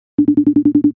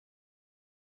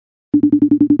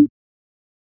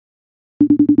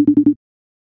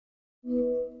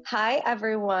Hi,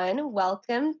 everyone.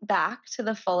 Welcome back to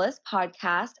the Fullest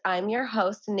Podcast. I'm your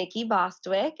host, Nikki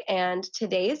Bostwick, and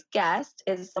today's guest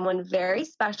is someone very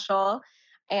special.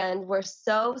 And we're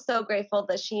so grateful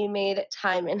that she made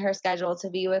time in her schedule to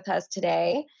be with us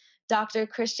today. Dr.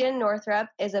 Christiane Northrup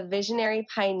is a visionary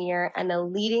pioneer and a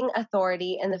leading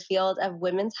authority in the field of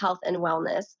women's health and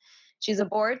wellness. She's a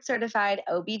board certified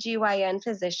OBGYN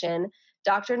physician.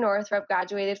 Dr. Northrup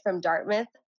graduated from Dartmouth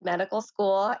Medical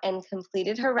School and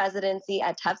completed her residency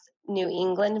at Tufts New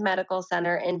England Medical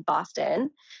Center in Boston.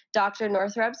 Dr.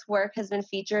 Northrup's work has been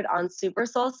featured on Super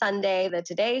Soul Sunday, The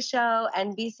Today Show,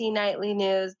 NBC Nightly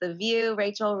News, The View,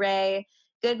 Rachel Ray,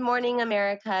 Good Morning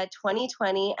America,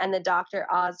 2020, and The Dr.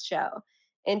 Oz Show.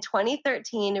 In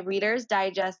 2013, Reader's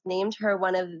Digest named her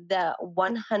one of the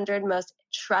 100 most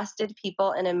trusted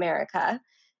people in America.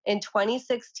 In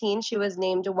 2016, she was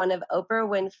named one of Oprah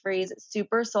Winfrey's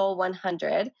Super Soul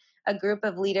 100, a group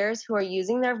of leaders who are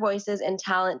using their voices and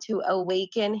talent to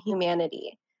awaken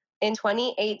humanity. In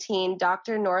 2018,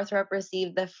 Dr. Northrup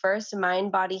received the first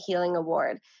Mind Body Healing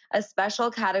Award, a special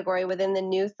category within the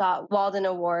New Thought Walden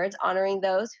Awards, honoring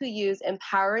those who use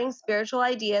empowering spiritual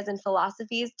ideas and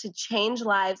philosophies to change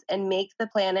lives and make the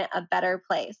planet a better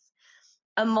place.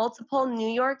 A multiple New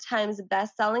York Times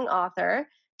best-selling author,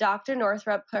 Dr.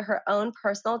 Northrup put her own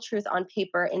personal truth on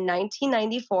paper in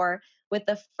 1994 with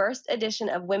the first edition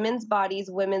of Women's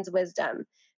Bodies, Women's Wisdom.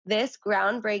 This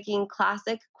groundbreaking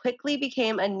classic quickly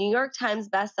became a New York Times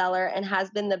bestseller and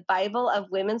has been the Bible of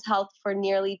women's health for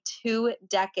nearly 2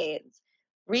 decades.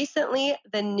 Recently,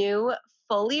 the new,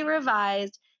 fully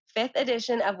revised 5th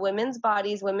edition of Women's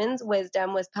Bodies, Women's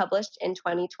Wisdom was published in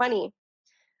 2020.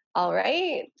 All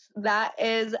right. That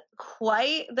is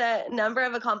quite the number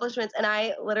of accomplishments. And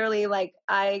I literally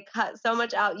I cut so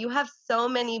much out. You have so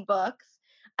many books.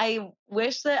 I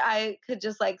wish that I could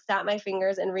just snap my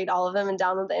fingers and read all of them and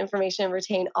download the information and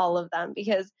retain all of them,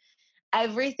 because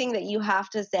everything that you have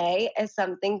to say is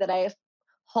something that I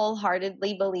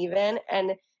wholeheartedly believe in.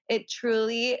 And it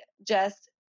truly just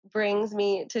brings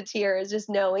me to tears just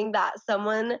knowing that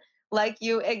someone like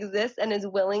you exists and is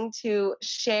willing to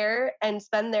share and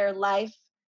spend their life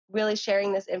really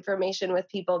sharing this information with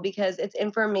people, because it's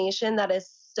information that is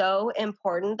so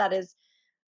important, that is,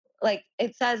 like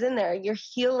it says in there, you're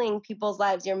healing people's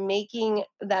lives, you're making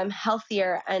them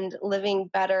healthier and living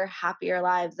better, happier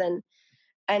lives. And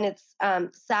it's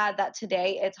sad that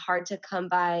today it's hard to come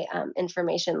by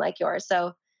information like yours.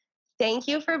 So thank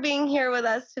you for being here with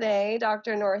us today,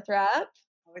 Dr. Northrup.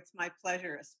 Oh, it's my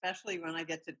pleasure, especially when I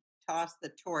get to toss the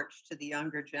torch to the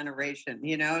younger generation.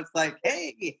 It's like,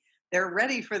 hey, they're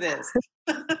ready for this.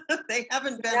 They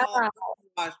haven't been all Yeah,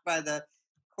 washed by the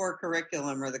core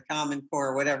curriculum or the Common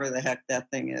Core, whatever the heck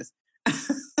that thing is.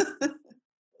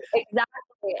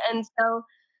 exactly. And so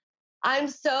I'm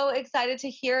so excited to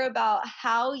hear about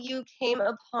how you came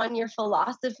upon your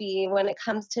philosophy when it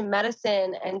comes to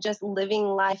medicine and just living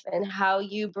life, and how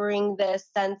you bring this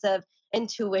sense of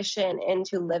intuition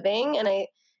into living. And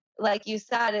like you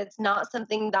said, it's not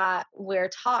something that we're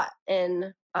taught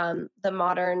in the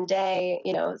modern day,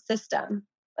 system,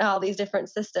 all these different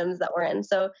systems that we're in.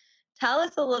 So tell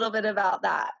us a little bit about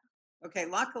that. Okay,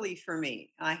 luckily for me,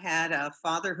 I had a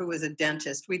father who was a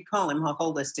dentist. We'd call him a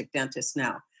holistic dentist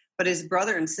now, but his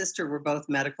brother and sister were both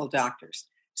medical doctors.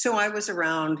 So I was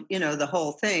around, the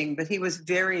whole thing, but he was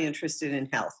very interested in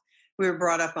health. We were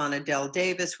brought up on Adele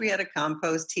Davis. We had a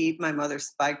compost heap. My mother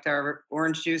spiked our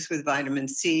orange juice with vitamin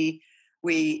C.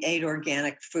 We ate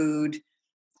organic food.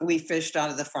 We fished out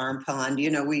of the farm pond.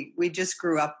 We just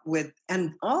grew up with,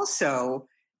 and also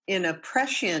in a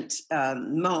prescient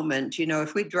moment,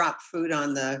 if we dropped food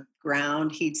on the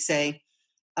ground, he'd say,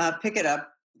 pick it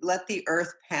up, let the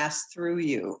earth pass through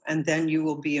you, and then you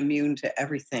will be immune to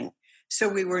everything. So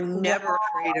we were never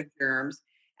afraid of germs.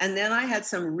 And then I had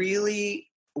some really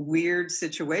weird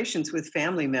situations with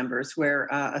family members where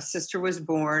a sister was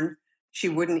born. She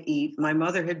wouldn't eat. My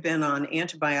mother had been on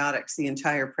antibiotics the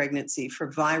entire pregnancy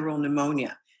for viral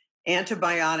pneumonia.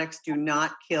 Antibiotics do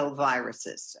not kill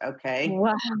viruses, okay?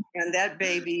 Wow. And that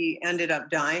baby ended up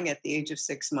dying at the age of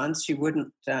 6 months. She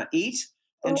wouldn't eat,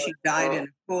 and she died in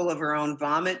a pool of her own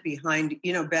vomit behind,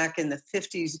 back in the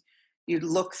 50s, you'd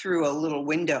look through a little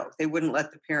window. They wouldn't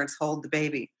let the parents hold the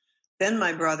baby. Then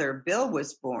my brother Bill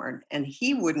was born, and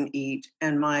he wouldn't eat.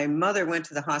 And my mother went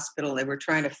to the hospital. They were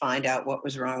trying to find out what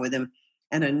was wrong with him.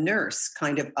 And a nurse,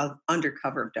 kind of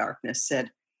undercover of darkness,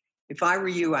 said, if I were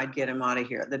you, I'd get him out of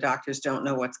here. The doctors don't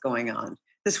know what's going on.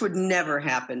 This would never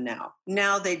happen now.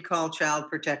 Now they'd call Child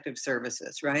Protective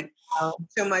Services, right? Wow.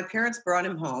 So my parents brought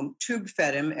him home, tube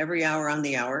fed him every hour on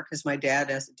the hour, because my dad,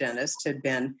 as a dentist, had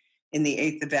been in the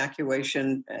 8th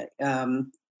Evacuation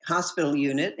Hospital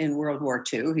Unit in World War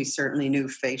II. He certainly knew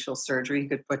facial surgery. He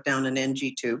could put down an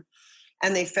NG tube.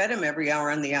 And they fed him every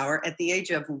hour on the hour. At the age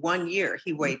of 1 year,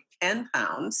 he weighed 10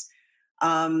 pounds.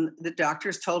 The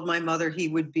doctors told my mother he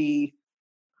would be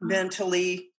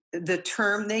mentally, the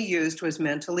term they used was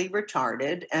mentally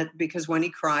retarded, because when he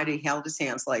cried, he held his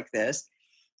hands like this.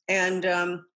 And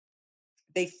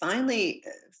they finally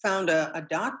found a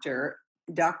doctor,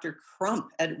 Dr.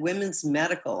 Crump at Women's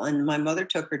Medical, and my mother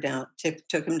took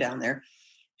him down there.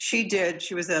 She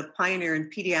was a pioneer in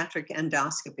pediatric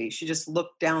endoscopy. She just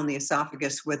looked down the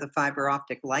esophagus with a fiber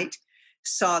optic light,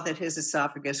 saw that his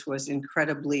esophagus was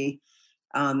incredibly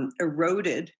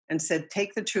eroded, and said,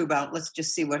 take the tube out. Let's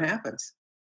just see what happens.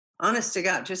 Honest to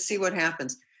God, just see what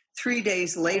happens. 3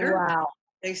 days later, Wow.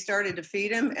 they started to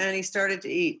feed him and he started to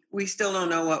eat. We still don't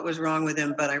know what was wrong with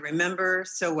him, but I remember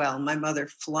so well my mother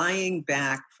flying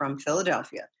back from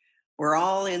Philadelphia. We're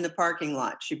all in the parking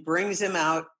lot. She brings him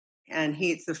out, and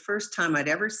it's the first time I'd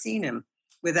ever seen him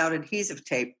without adhesive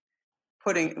tape,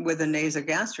 putting with a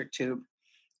nasogastric tube.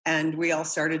 And we all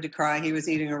started to cry. He was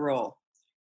eating a roll.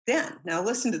 Then, now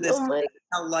listen to this,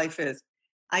 how life is.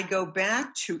 I go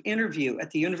back to interview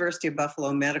at the University of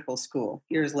Buffalo Medical School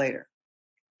years later.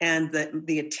 And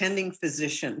the attending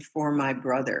physician for my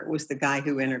brother was the guy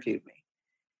who interviewed me.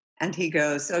 And he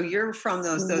goes, so you're from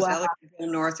those Wow.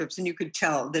 Christiane Northrups. And you could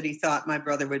tell that he thought my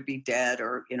brother would be dead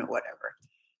or, whatever.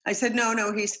 I said,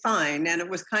 no, he's fine. And it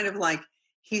was kind of like,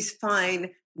 he's fine,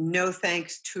 no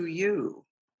thanks to you.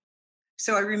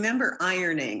 So I remember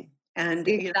ironing and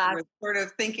Exactly. sort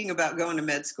of thinking about going to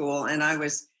med school. And I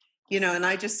was, and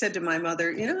I just said to my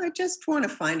mother, I just want to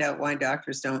find out why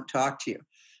doctors don't talk to you.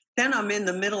 Then I'm in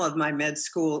the middle of my med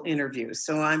school interview.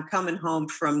 So I'm coming home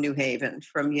from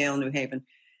Yale, New Haven.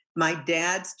 My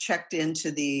dad's checked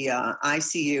into the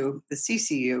ICU, the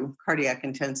CCU, cardiac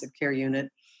intensive care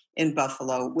unit in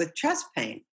Buffalo with chest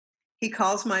pain. He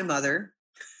calls my mother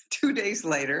 2 days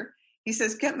later. He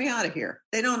says, get me out of here.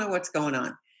 They don't know what's going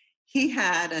on. He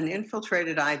had an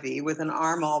infiltrated IV with an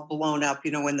arm all blown up,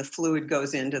 when the fluid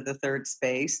goes into the third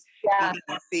space. Yeah. He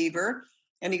had a fever.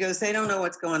 And he goes, they don't know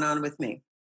what's going on with me.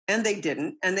 And they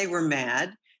didn't. And they were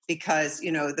mad because,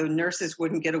 the nurses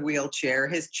wouldn't get a wheelchair.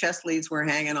 His chest leads were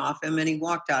hanging off him, and he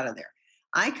walked out of there.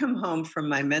 I come home from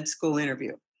my med school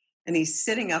interview, and he's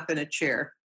sitting up in a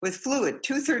chair with fluid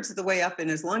 2/3 of the way up in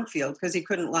his lung field because he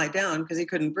couldn't lie down because he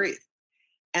couldn't breathe.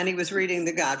 And he was reading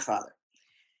The Godfather.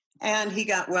 And he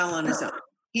got well on his own.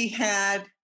 He had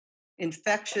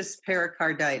infectious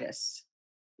pericarditis,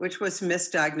 which was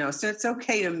misdiagnosed. And it's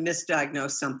okay to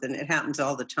misdiagnose something. It happens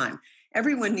all the time.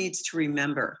 Everyone needs to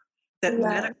remember that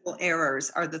medical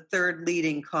errors are the third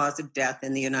leading cause of death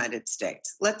in the United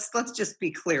States. Let's just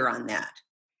be clear on that.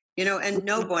 And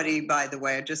nobody, by the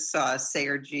way, I just saw a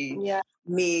Sayer G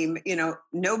meme,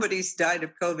 nobody's died of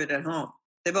COVID at home.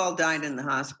 They've all died in the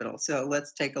hospital. So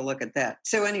let's take a look at that.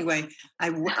 So anyway, I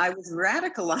was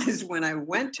radicalized when I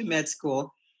went to med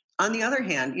school. On the other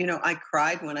hand, I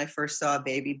cried when I first saw a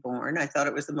baby born. I thought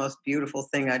it was the most beautiful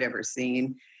thing I'd ever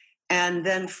seen. And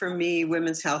then for me,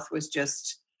 women's health was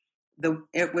just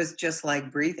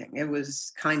like breathing. It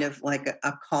was kind of like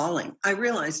a calling. I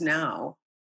realize now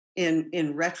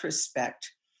in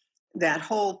retrospect, that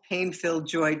whole pain-filled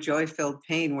joy-filled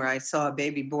pain where I saw a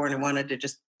baby born and wanted to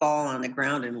just fall on the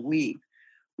ground and weep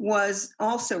was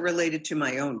also related to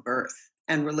my own birth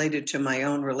and related to my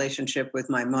own relationship with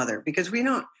my mother, because we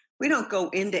don't go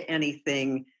into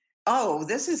anything, oh,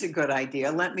 this is a good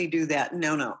idea, let me do that.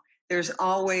 No. There's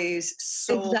always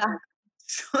soul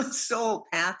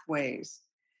pathways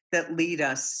that lead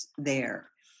us there.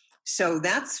 So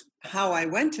that's how I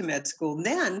went to med school.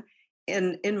 Then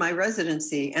in my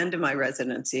residency, end of my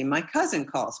residency, my cousin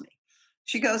calls me.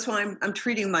 She goes, well, I'm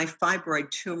treating my fibroid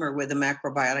tumor with a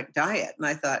macrobiotic diet. And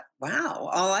I thought, wow,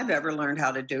 all I've ever learned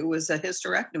how to do was a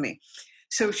hysterectomy.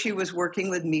 So she was working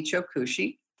with Michio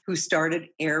Kushi, who started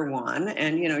Erewhon.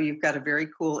 And, you've got a very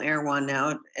cool Erewhon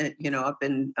now, up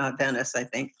in Venice, I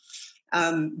think.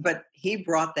 But he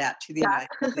brought that to the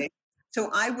United States. So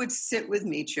I would sit with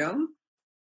Michio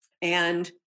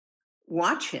and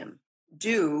watch him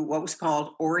do what was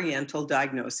called Oriental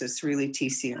diagnosis, really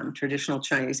TCM, traditional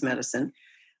Chinese medicine.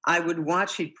 I would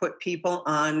watch, he'd put people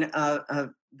on a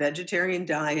vegetarian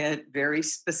diet, very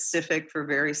specific for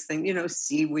various things,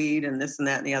 seaweed and this and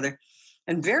that and the other.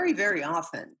 And very, very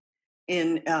often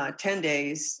in 10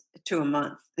 days to a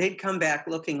month, they'd come back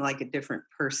looking like a different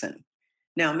person.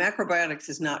 Now, macrobiotics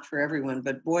is not for everyone,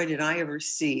 but boy, did I ever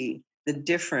see the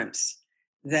difference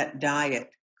that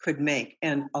diet could make.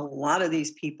 And a lot of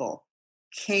these people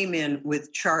came in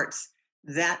with charts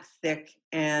that thick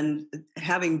and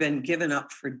having been given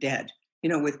up for dead,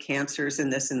 with cancers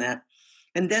and this and that.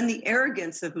 And then the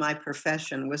arrogance of my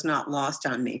profession was not lost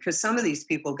on me, because some of these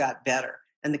people got better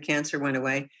and the cancer went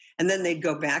away. And then they'd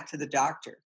go back to the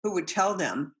doctor who would tell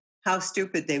them how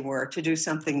stupid they were to do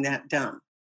something that dumb.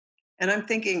 And I'm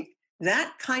thinking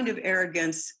that kind of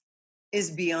arrogance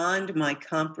is beyond my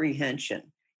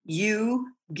comprehension.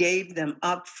 You gave them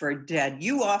up for dead.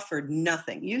 You offered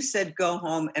nothing. You said, go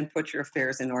home and put your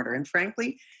affairs in order. And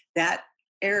frankly, that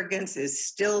arrogance is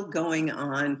still going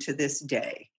on to this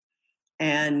day.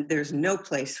 And there's no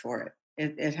place for it.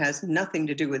 It has nothing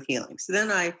to do with healing. So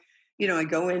then I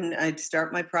go in, I'd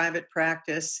start my private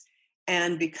practice.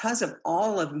 And because of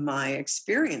all of my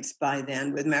experience by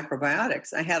then with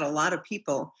macrobiotics, I had a lot of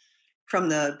people from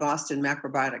the Boston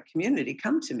macrobiotic community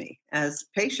come to me as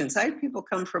patients. I had people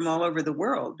come from all over the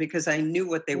world because I knew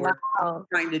what they were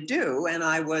trying to do, and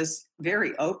I was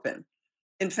very open.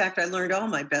 In fact, I learned all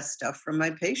my best stuff from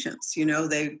my patients.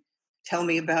 They tell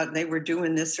me about they were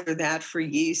doing this or that for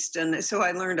yeast, and so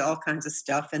I learned all kinds of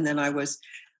stuff. And then I was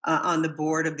on the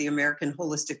board of the American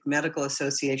Holistic Medical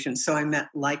Association, so I met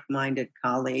like-minded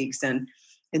colleagues. And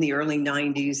in the early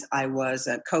 90s, I was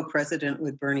a co-president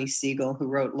with Bernie Siegel, who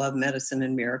wrote Love, Medicine,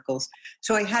 and Miracles.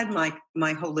 So I had my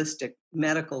holistic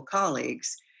medical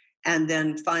colleagues, and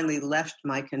then finally left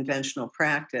my conventional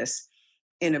practice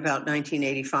in about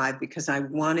 1985 because I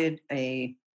wanted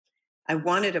a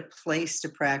place to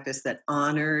practice that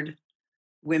honored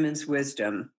women's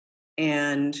wisdom.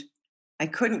 And I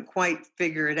couldn't quite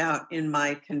figure it out in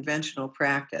my conventional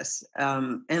practice.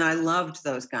 And I loved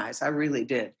those guys. I really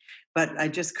did. But I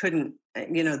just couldn't,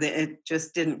 it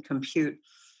just didn't compute.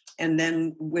 And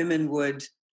then women would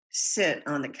sit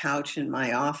on the couch in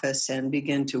my office and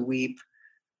begin to weep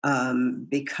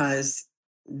because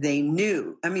they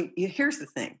knew. I mean, here's the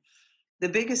thing. The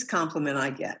biggest compliment I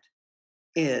get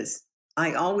is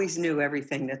I always knew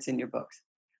everything that's in your books.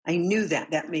 I knew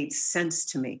that made sense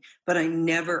to me, but I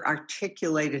never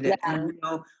articulated it. Yeah. And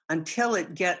until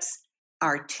it gets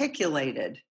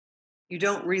articulated, you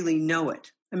don't really know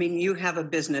it. I mean, you have a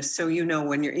business, so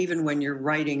when you're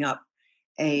writing up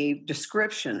a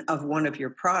description of one of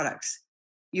your products,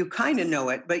 you kind of know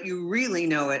it, but you really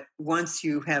know it once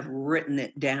you have written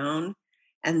it down.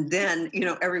 And then,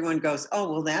 everyone goes, oh,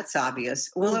 well, that's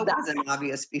obvious. Well, it wasn't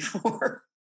obvious before.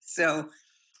 So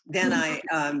then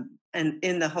and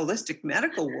in the holistic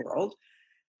medical world,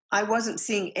 I wasn't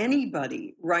seeing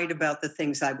anybody write about the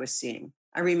things I was seeing.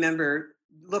 I remember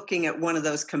looking at one of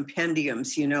those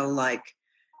compendiums, like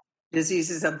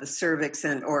diseases of the cervix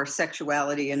or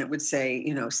sexuality, and it would say,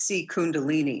 see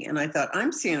Kundalini. And I thought,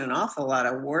 I'm seeing an awful lot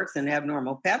of warts and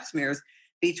abnormal pap smears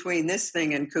between this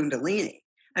thing and Kundalini.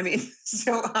 I mean,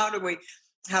 so how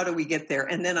do we get there?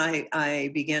 And then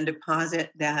I began to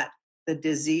posit that the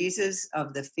diseases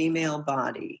of the female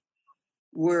body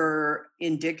were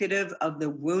indicative of the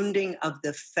wounding of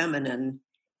the feminine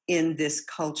in this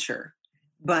culture,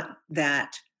 but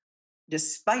that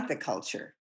despite the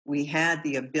culture, we had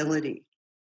the ability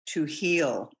to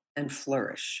heal and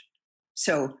flourish.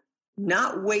 So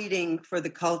not waiting for the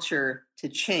culture to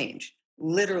change,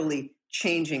 literally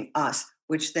changing us,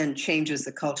 which then changes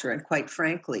the culture. And quite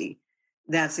frankly,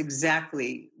 that's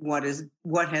exactly what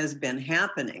has been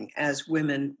happening as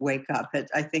women wake up.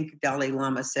 I think Dalai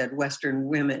Lama said, Western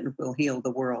women will heal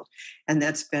the world. And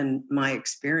that's been my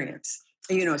experience,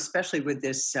 especially with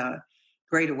this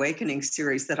Great Awakening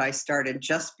series that I started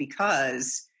just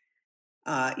because,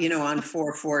 on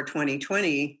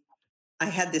 4/4/2020, I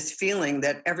had this feeling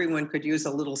that everyone could use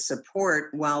a little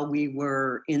support while we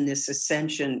were in this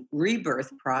ascension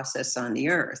rebirth process on the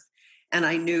earth. And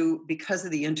I knew because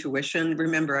of the intuition,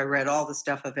 remember, I read all the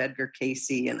stuff of Edgar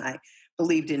Cayce, and I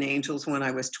believed in angels when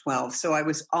I was 12. So I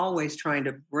was always trying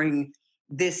to bring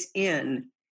this in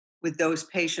with those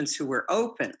patients who were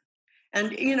open.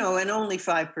 And, and only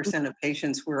 5% of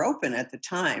patients were open at the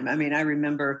time. I mean, I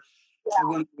remember a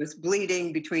woman was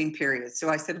bleeding between periods. So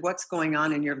I said, what's going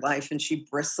on in your life? And she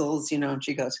bristles, and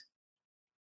she goes,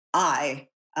 I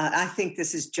think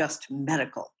this is just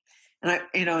medical.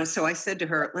 And so I said to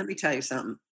her, let me tell you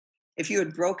something. If you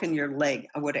had broken your leg,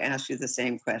 I would have asked you the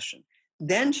same question.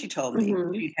 Then she told me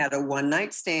she had a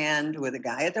one-night stand with a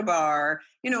guy at the bar,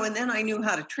 and then I knew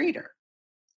how to treat her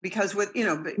because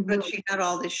but she had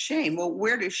all this shame. Well,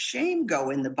 where does shame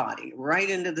go in the body? Right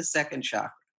into the second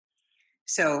chakra.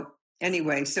 So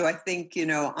anyway, so I think,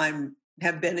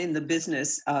 have been in the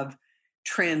business of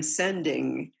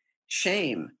transcending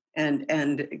shame and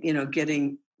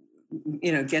getting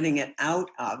it out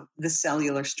of the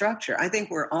cellular structure. I think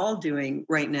we're all doing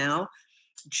right now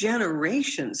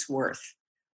generations worth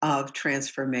of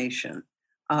transformation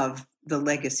of the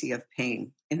legacy of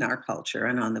pain in our culture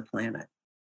and on the planet.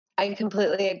 I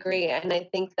completely agree. And I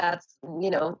think that's,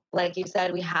 like you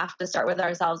said, we have to start with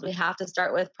ourselves. We have to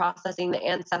start with processing the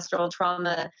ancestral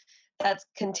trauma that's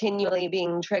continually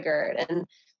being triggered. And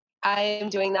I am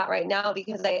doing that right now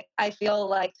because I feel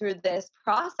like through this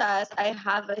process, I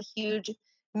have a huge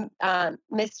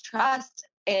mistrust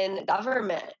in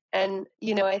government. And,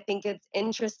 I think it's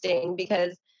interesting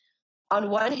because on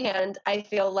one hand, I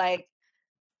feel like,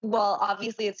 well,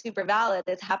 obviously it's super valid.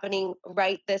 It's happening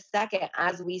right this second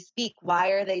as we speak. Why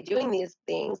are they doing these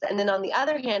things? And then on the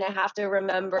other hand, I have to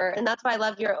remember, and that's why I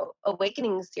love your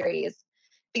Awakening series,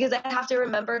 because I have to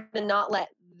remember to not let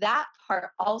that part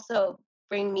also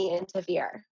bring me into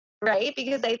fear, right?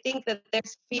 Because I think that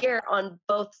there's fear on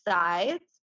both sides.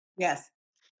 Yes.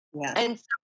 Yes. And so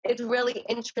it's really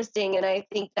interesting. And I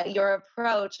think that your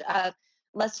approach of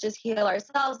let's just heal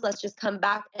ourselves, let's just come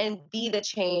back and be the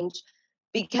change.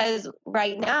 Because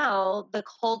right now, the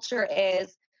culture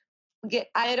is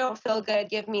I don't feel good,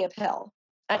 give me a pill.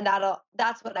 And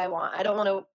that's what I want. I don't want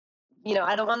to,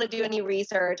 I don't want to do any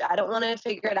research. I don't want to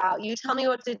figure it out. You tell me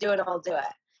what to do and I'll do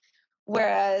it.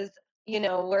 Whereas,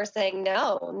 we're saying,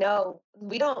 no,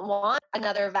 we don't want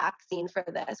another vaccine for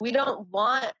this. We don't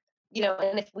want,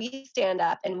 and if we stand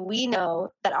up and we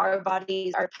know that our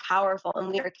bodies are powerful and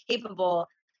we are capable,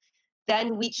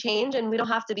 then we change and we don't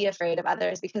have to be afraid of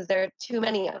others because there are too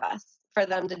many of us for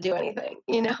them to do anything.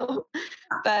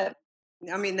 But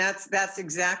I mean, that's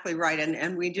exactly right.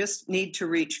 And we just need to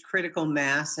reach critical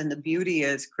mass. And the beauty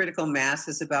is critical mass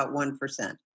is about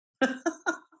 1%.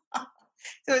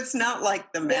 So it's not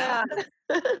like the math.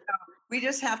 yeah. We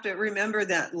just have to remember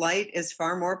that light is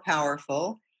far more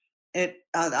powerful. A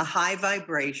high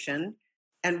vibration.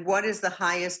 And what is the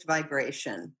highest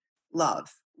vibration? Love.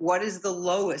 What is the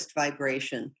lowest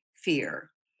vibration?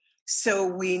 Fear. So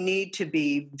we need to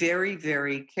be very,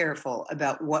 very careful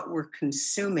about what we're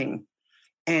consuming.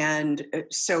 And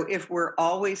so if we're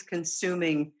always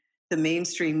consuming the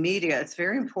mainstream media, it's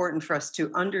very important for us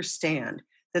to understand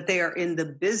that they are in the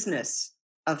business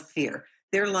of fear.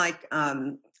 They're like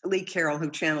Lee Carroll,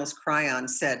 who channels Cryon,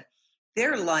 said,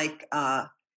 they're like,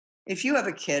 if you have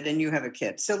a kid and you have a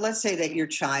kid, so let's say that your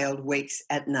child wakes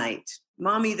at night,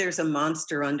 Mommy, there's a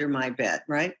monster under my bed,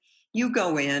 right? You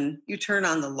go in, you turn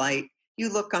on the light,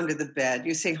 you look under the bed,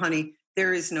 you say, honey,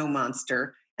 there is no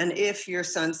monster. And if your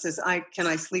son says, can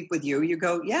I sleep with you? You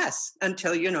go, yes,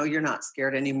 until you're not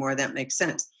scared anymore. That makes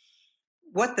sense.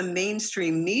 What the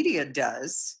mainstream media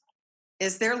does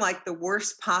is they're like the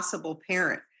worst possible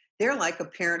parent. They're like a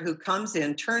parent who comes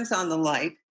in, turns on the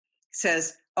light,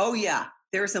 says, oh yeah,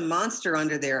 there's a monster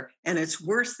under there and it's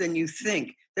worse than you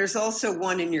think. There's also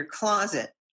one in your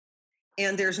closet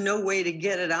and there's no way to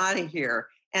get it out of here.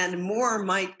 And more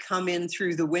might come in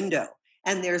through the window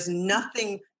and there's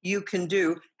nothing you can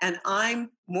do. And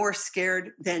I'm more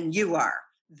scared than you are.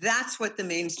 That's what the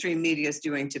mainstream media is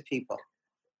doing to people.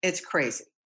 It's crazy.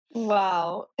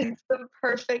 Wow. It's the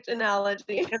perfect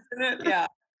analogy. Isn't it? Yeah.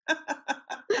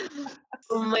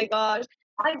 Oh my gosh.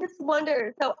 I just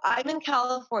wonder. So I'm in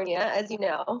California, as you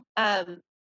know.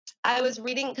 I was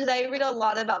reading because I read a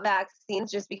lot about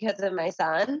vaccines just because of my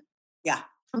son. Yeah.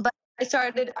 But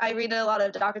I read a lot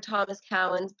of Dr. Thomas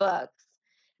Cowan's books.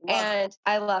 And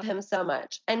I love him so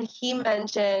much. And he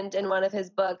mentioned in one of his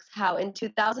books how in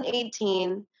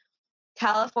 2018,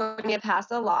 California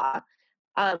passed a law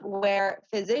where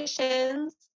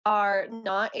physicians are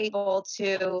not able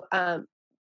to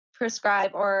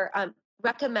prescribe or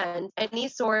recommend any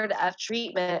sort of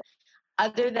treatment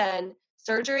other than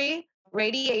surgery,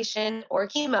 radiation, or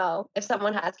chemo if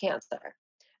someone has cancer.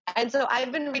 And so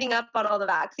I've been reading up on all the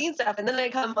vaccine stuff, and then I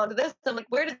come onto this. I'm like,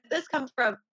 where did this come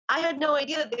from? I had no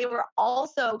idea that they were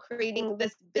also creating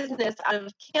this business out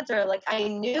of cancer. Like I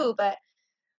knew, but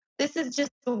this is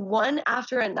just one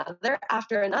after another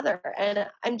after another. And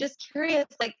I'm just curious,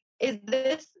 like, is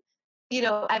this,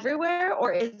 everywhere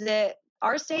or is it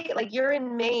our state? Like you're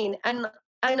in Maine and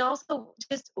also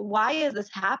just why is this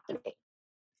happening?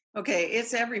 Okay,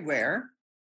 it's everywhere.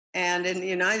 And in the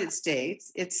United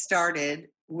States, it started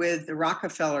with the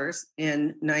Rockefellers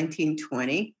in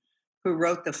 1920, who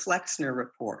wrote the Flexner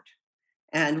Report.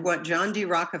 And what John D.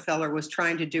 Rockefeller was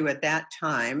trying to do at that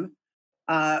time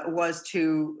was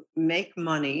to make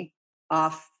money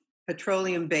off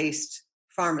petroleum based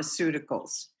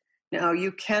pharmaceuticals. Now,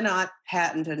 you cannot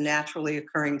patent a naturally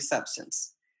occurring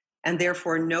substance, and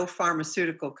therefore, no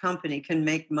pharmaceutical company can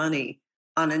make money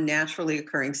on a naturally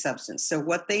occurring substance. So,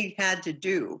 what they had to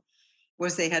do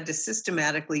was they had to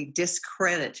systematically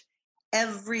discredit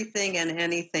everything and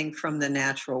anything from the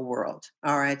natural world.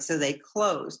 All right. So they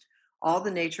closed all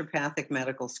the naturopathic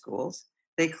medical schools.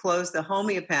 They closed the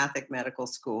homeopathic medical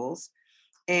schools,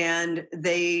 and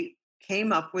they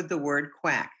came up with the word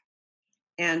quack.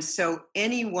 And so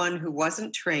anyone who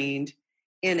wasn't trained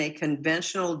in a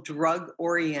conventional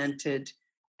drug-oriented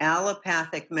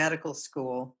allopathic medical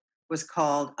school was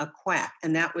called a quack.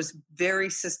 And that was very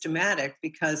systematic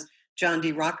because John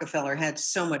D. Rockefeller had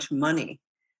so much money,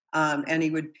 and he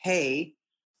would pay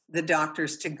the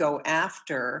doctors to go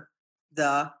after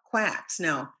the quacks.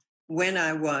 Now, when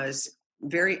I was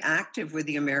very active with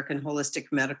the American Holistic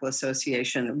Medical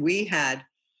Association, we had,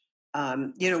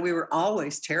 we were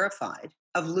always terrified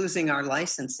of losing our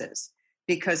licenses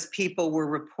because people were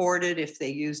reported if they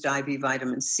used IV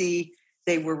vitamin C.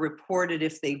 They were reported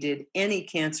if they did any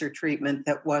cancer treatment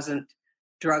that wasn't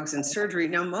drugs and surgery.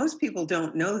 Now, most people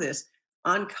don't know this.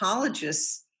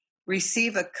 Oncologists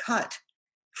receive a cut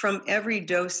from every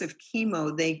dose of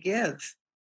chemo they give.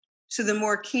 So the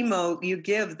more chemo you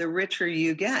give, the richer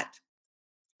you get.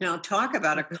 Now, talk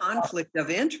about a conflict of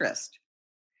interest.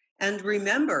 And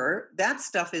remember, that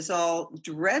stuff is all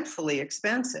dreadfully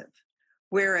expensive,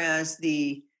 whereas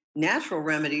the natural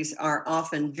remedies are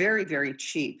often very, very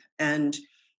cheap. And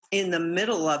in the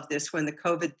middle of this, when the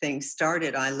COVID thing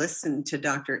started, I listened to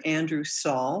Dr. Andrew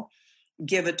Saul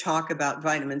give a talk about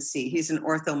vitamin C. He's an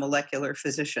orthomolecular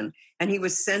physician, and he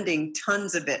was sending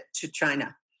tons of it to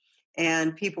China.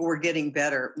 And people were getting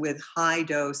better with high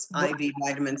dose IV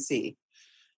vitamin C.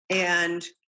 And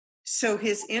so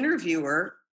his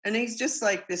interviewer, and he's just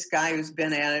like this guy who's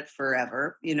been at it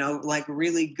forever, like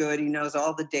really good. He knows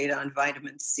all the data on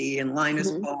vitamin C, and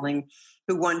Linus Pauling,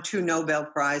 who won 2 Nobel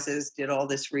Prizes, did all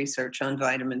this research on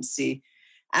vitamin C.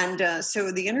 And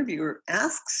so the interviewer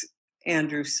asks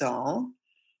Andrew Saul,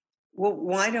 well,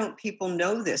 why don't people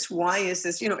know this? Why is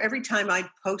this? Every time I'd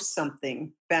post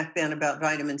something back then about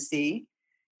vitamin C,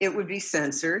 it would be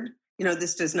censored.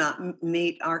 This does not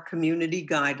meet our community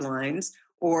guidelines,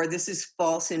 or this is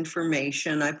false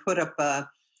information. I put up a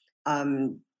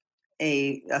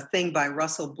thing by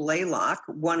Russell Blaylock,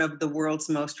 one of the world's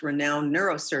most renowned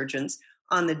neurosurgeons,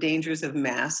 on the dangers of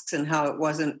masks and how it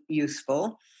wasn't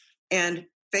useful. And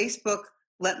Facebook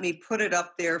let me put it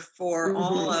up there for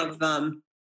all of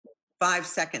 5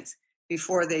 seconds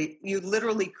before you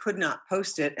literally could not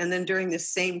post it. And then during the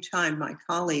same time, my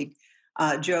colleague,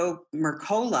 Joe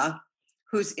Mercola,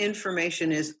 whose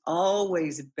information is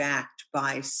always backed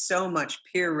by so much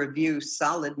peer review,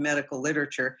 solid medical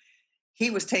literature, he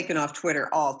was taken off Twitter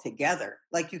altogether.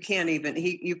 Like you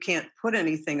can't put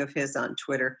anything of his on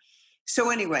Twitter. So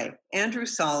anyway, Andrew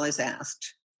Saul is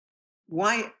asked,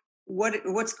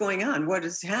 what's going on? What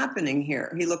is happening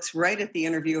here? He looks right at the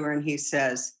interviewer and he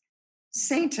says,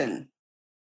 Satan.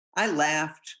 I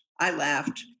laughed.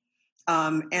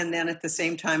 And then at the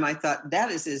same time, I thought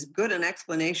that is as good an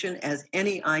explanation as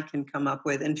any I can come up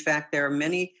with. In fact, there are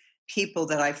many people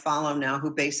that I follow now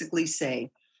who basically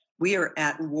say, we are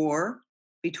at war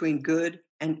between good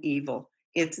and evil.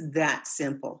 It's that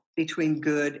simple, between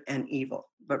good and evil.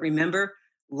 But remember,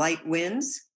 light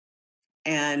wins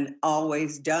and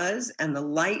always does. And the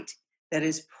light that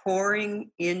is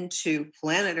pouring into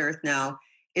planet Earth now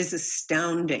is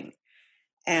astounding.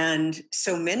 And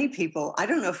so many people, I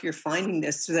don't know if you're finding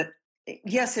this, so that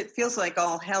yes, it feels like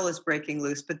all hell is breaking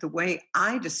loose, but the way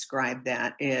I describe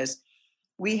that is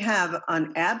we have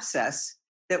an abscess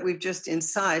that we've just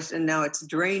incised and now it's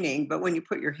draining. But when you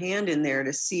put your hand in there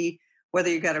to see whether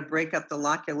you got to break up the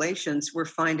loculations, we're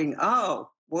finding, oh,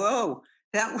 whoa,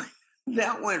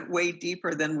 that went way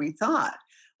deeper than we thought.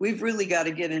 We've really got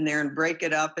to get in there and break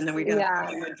it up, and then we got to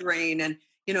put in a drain. And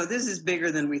this is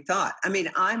bigger than we thought. I mean,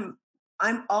 I'm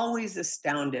always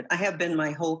astounded. I have been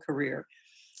my whole career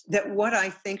that what I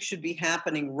think should be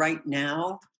happening right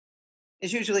now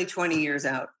is usually 20 years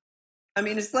out. I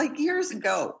mean, it's like years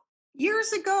ago.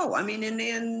 I mean, in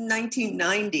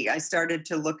 1990, I started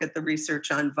to look at the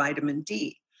research on vitamin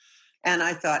D. And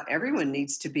I thought everyone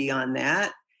needs to be on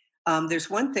that. There's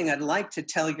one thing I'd like to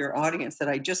tell your audience that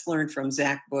I just learned from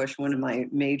Zach Bush, one of my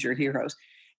major heroes.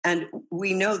 And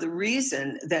we know the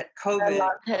reason that COVID... I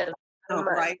love him. Oh,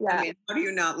 right. Yeah. I mean, how do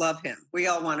you not love him? We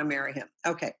all want to marry him.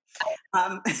 Okay.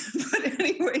 But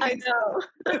anyway, I know.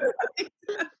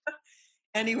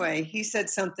 Anyway, he said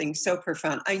something so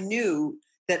profound. I knew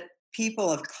that people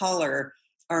of color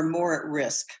are more at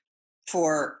risk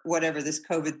for whatever this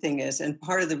COVID thing is. And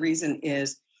part of the reason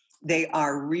is they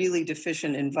are really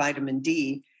deficient in vitamin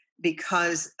D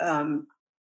because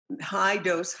high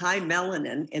dose, high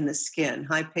melanin in the skin,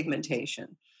 high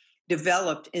pigmentation,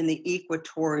 developed in the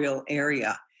equatorial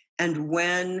area. And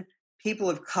when people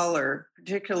of color,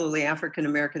 particularly African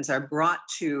Americans, are brought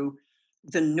to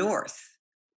the north,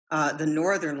 the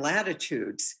northern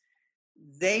latitudes,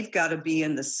 they've got to be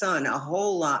in the sun a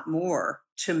whole lot more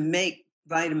to make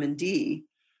vitamin D,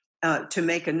 to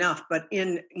make enough. But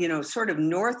in, sort of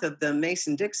north of the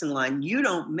Mason-Dixon line, you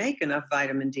don't make enough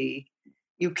vitamin D.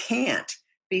 You can't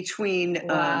between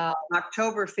Wow.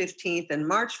 October 15th and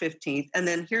March 15th. And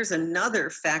then here's another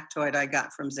factoid I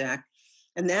got from Zach,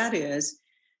 and that is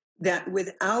that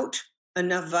without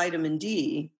enough vitamin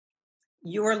D,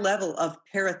 your level of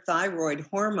parathyroid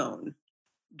hormone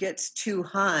gets too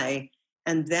high,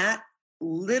 and that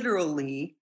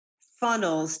literally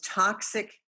funnels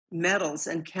toxic metals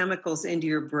and chemicals into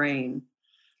your brain.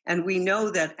 And we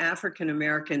know that African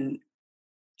American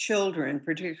children,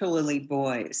 particularly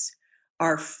boys,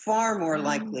 are far more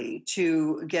likely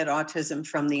to get autism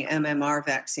from the MMR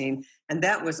vaccine. And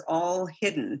that was all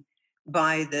hidden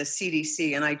by the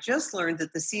CDC. And I just learned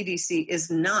that the CDC is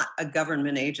not a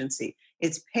government agency.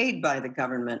 It's paid by the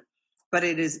government, but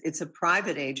it's a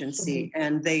private agency,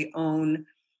 and they own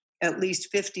at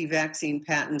least 50 vaccine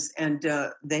patents, and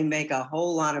they make a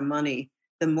whole lot of money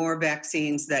the more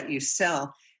vaccines that you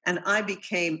sell. And I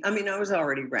was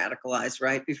already radicalized,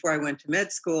 right? Before I went to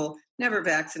med school, never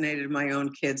vaccinated my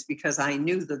own kids because I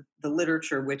knew the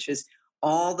literature, which is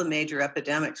all the major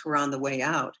epidemics were on the way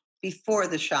out before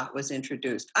the shot was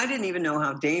introduced. I didn't even know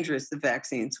how dangerous the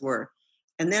vaccines were.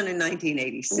 And then in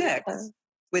 1986,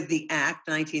 with the Act,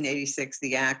 1986,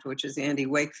 the Act, which is Andy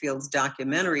Wakefield's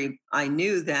documentary, I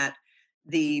knew that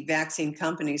the vaccine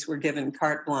companies were given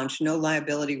carte blanche, no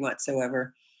liability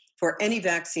whatsoever, for any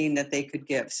vaccine that they could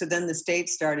give. So then the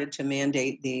states started to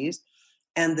mandate these,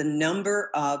 and the number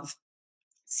of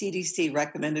CDC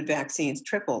recommended vaccines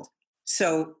tripled.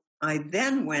 So I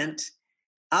then went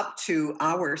up to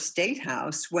our state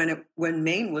house when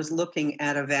Maine was looking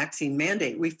at a vaccine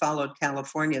mandate. We followed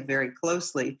California very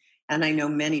closely, and I know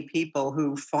many people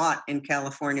who fought in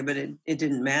California, but it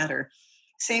didn't matter.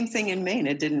 Same thing in Maine,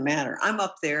 it didn't matter. I'm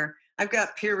up there, I've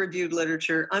got peer-reviewed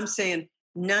literature. I'm saying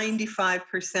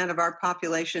 95% of our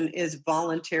population is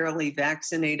voluntarily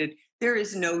vaccinated. There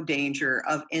is no danger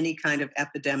of any kind of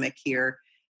epidemic here.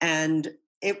 And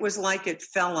it was like it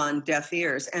fell on deaf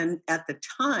ears. And at the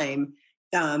time,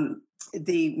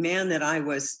 the man that I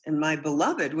was, and my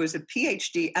beloved, was a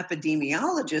PhD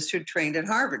epidemiologist who trained at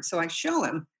Harvard. So I show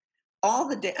him all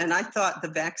the and I thought the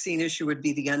vaccine issue would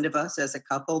be the end of us as a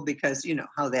couple, because you know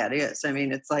how that is. I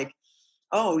mean, it's like,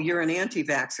 oh, you're an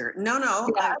anti-vaxxer. No,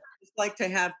 Yeah.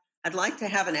 I'd like to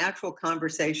have an actual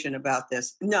conversation about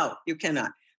this. No, you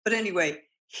cannot. But anyway,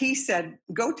 he said,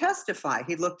 go testify.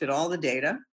 He looked at all the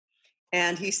data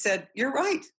and he said, you're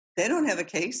right. They don't have a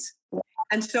case.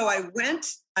 And so I went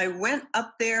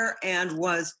up there and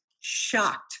was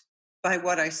shocked by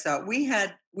what I saw. We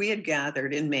had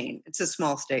gathered in Maine, it's a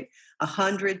small state,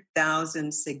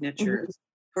 100,000 signatures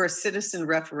for a citizen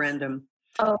referendum,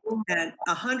 and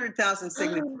 100,000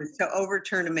 signatures to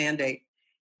overturn a mandate.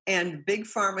 And Big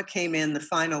Pharma came in the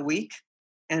final week,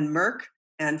 and Merck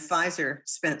and Pfizer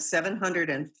spent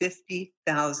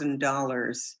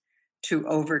 $750,000 to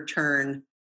overturn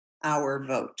our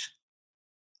vote.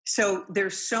 So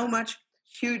there's so much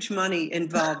huge money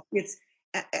involved.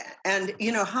 And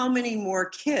you know, how many more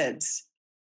kids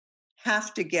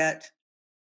have to get,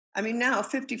 I mean, now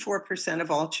 54%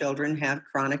 of all children have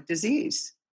chronic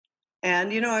disease.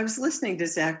 And, you know, I was listening to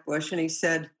Zach Bush, and he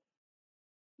said,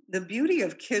 the beauty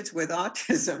of kids with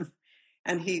autism,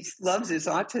 and he loves his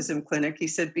autism clinic, he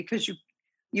said, because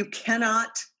you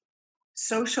cannot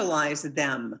socialize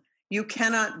them. You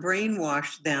cannot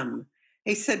brainwash them.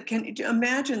 He said, can you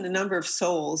imagine the number of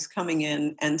souls coming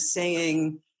in and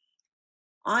saying,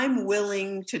 I'm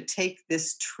willing to take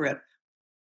this trip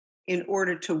in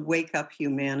order to wake up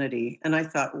humanity. And I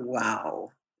thought,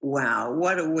 wow,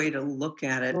 what a way to look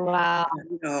at it. Wow.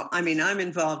 You know, I mean, I'm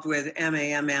involved with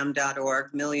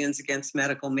MAMM.org, Millions Against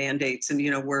Medical Mandates. And, you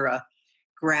know, we're a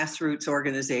grassroots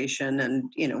organization.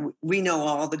 And, you know, we know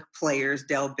all the players,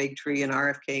 Del Bigtree and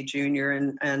RFK Jr.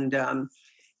 and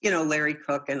you know, Larry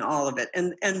Cook and all of it.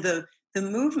 And the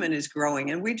movement is growing.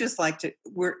 And we just like to,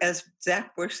 as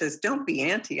Zach Bush says, don't be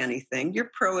anti anything. You're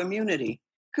pro-immunity.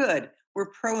 Good. We're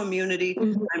pro-immunity.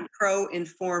 I'm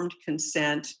pro-informed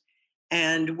consent.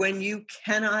 And when you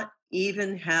cannot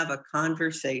even have a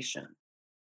conversation,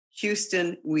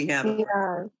 Houston, we have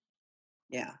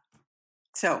yeah.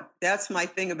 So that's my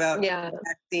thing about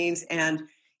vaccines. And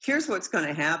here's what's going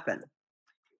to happen.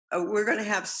 We're going to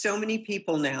have so many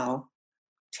people now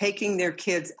taking their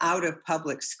kids out of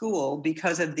public school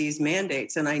because of these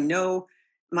mandates. And I know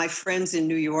my friends in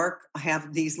New York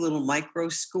have these little micro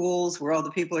schools where all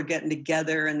the people are getting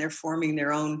together and they're forming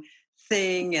their own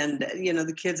thing. And, you know,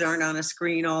 the kids aren't on a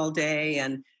screen all day.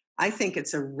 And I think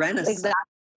it's Exactly.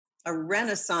 a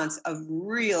renaissance of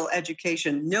real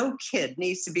education. No kid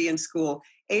needs to be in school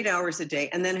 8 hours a day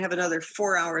and then have another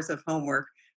 4 hours of homework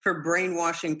for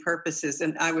brainwashing purposes.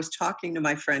 And I was talking to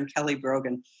my friend Kelly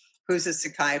Brogan, who's a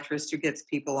psychiatrist who gets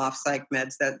people off psych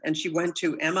meds, and she went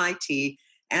to MIT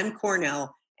and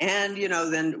Cornell and,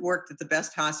 then worked at the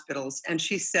best hospitals. And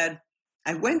she said,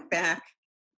 I went back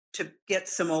to get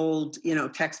some old,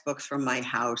 textbooks from my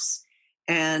house.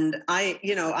 And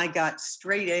I got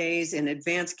straight A's in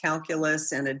advanced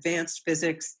calculus and advanced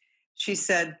physics. She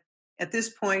said, at this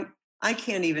point, I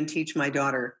can't even teach my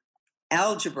daughter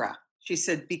algebra. She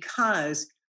said, because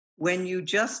when you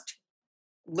just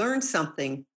learn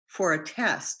something for a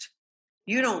test,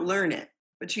 you don't learn it.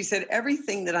 But she said,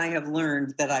 everything that I have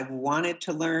learned that I've wanted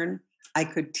to learn, I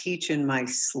could teach in my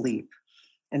sleep.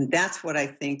 And that's what I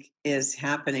think is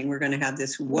happening. We're going to have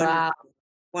this Wow.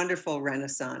 wonderful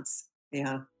renaissance.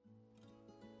 Yeah.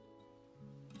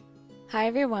 Hi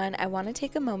everyone, I want to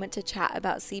take a moment to chat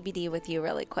about CBD with you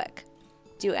really quick.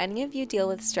 Do any of you deal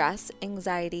with stress,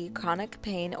 anxiety, chronic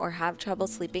pain, or have trouble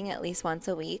sleeping at least once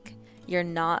a week? You're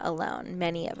not alone.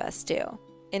 Many of us do.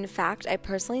 In fact, I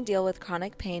personally deal with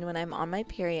chronic pain when I'm on my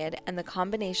period, and the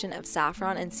combination of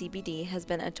saffron and CBD has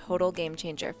been a total game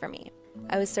changer for me.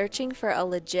 I was searching for a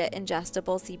legit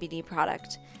ingestible CBD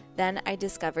product. Then I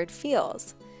discovered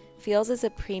Feels. Feels is a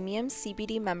premium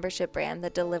CBD membership brand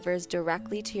that delivers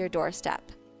directly to your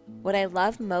doorstep. What I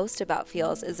love most about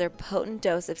Feels is their potent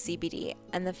dose of CBD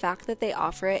and the fact that they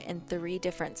offer it in 3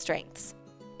 different strengths.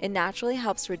 It naturally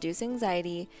helps reduce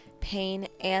anxiety, pain,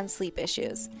 and sleep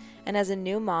issues. And as a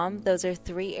new mom, those are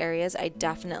 3 areas I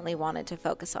definitely wanted to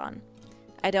focus on.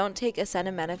 I don't take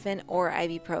acetaminophen or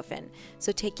ibuprofen,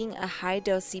 so taking a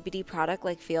high-dose CBD product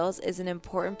like Feels is an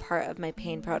important part of my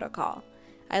pain protocol.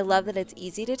 I love that it's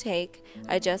easy to take.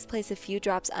 I just place a few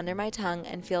drops under my tongue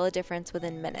and feel a difference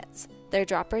within minutes. Their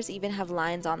droppers even have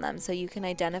lines on them so you can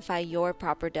identify your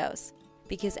proper dose,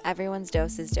 because everyone's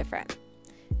dose is different.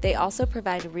 They also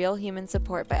provide real human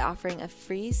support by offering a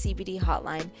free CBD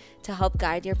hotline to help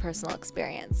guide your personal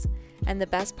experience. And the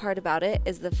best part about it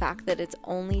is the fact that it's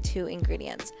only 2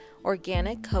 ingredients: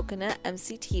 organic coconut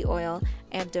MCT oil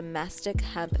and domestic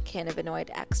hemp cannabinoid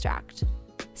extract.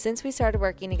 Since we started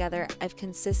working together, I've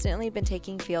consistently been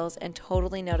taking Feels and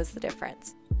totally noticed the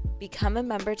difference. Become a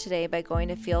member today by going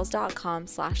to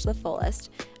feels.com/thefullest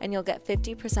and you'll get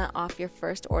 50% off your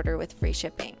first order with free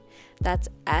shipping. That's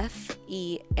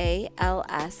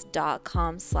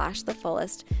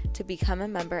feals.com/thefullest to become a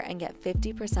member and get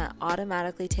 50%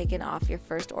 automatically taken off your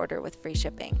first order with free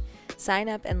shipping. Sign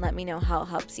up and let me know how it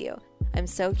helps you. I'm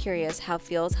so curious how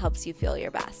Feels helps you feel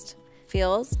your best.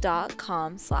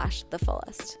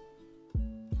 feels.com/thefullest.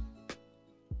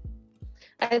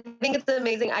 I think it's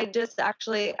amazing. I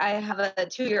have a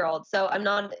 2-year-old, so I'm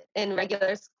not in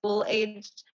regular school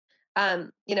age,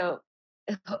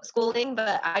 schooling,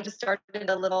 but I just started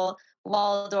a little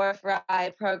Waldorf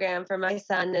Rye program for my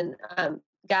son and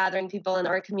gathering people in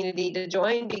our community to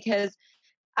join because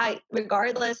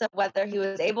regardless of whether he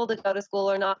was able to go to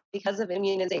school or not because of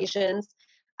immunizations,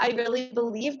 I really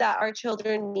believe that our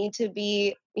children need to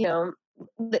be,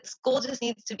 that school just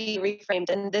needs to be reframed.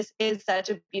 And this is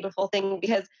such a beautiful thing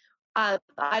because I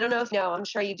don't know if you know, I'm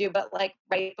sure you do, but like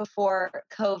right before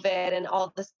COVID and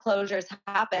all this closures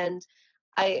happened,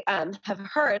 I have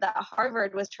heard that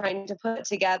Harvard was trying to put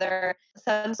together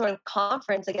some sort of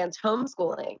conference against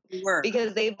homeschooling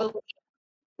because they believe,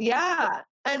 yeah.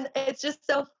 And it's just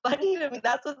so funny to me.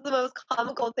 That's what's the most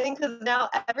comical thing because now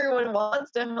everyone wants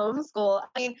to homeschool.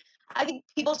 I mean, I think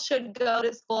people should go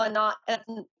to school and not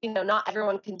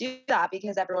everyone can do that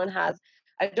because everyone has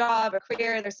a job or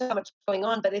career. There's so much going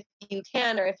on. But if you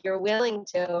can, or if you're willing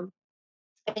to,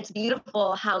 it's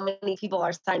beautiful how many people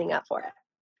are signing up for it.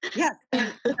 Yes,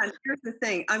 and here's the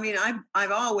thing. I mean,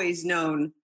 I've always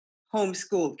known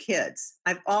homeschooled kids.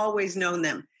 I've always known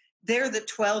them. They're the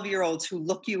 12-year-olds who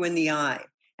look you in the eye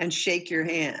and shake your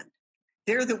hand.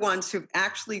 They're the ones who've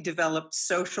actually developed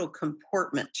social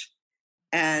comportment.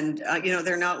 And,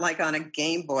 they're not like on a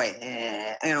Game Boy,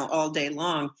 all day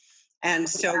long. And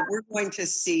so we're going to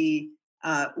see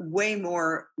way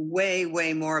more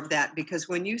of that because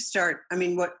when you start, I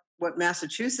mean, what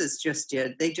Massachusetts just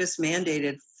did, they just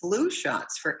mandated flu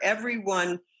shots for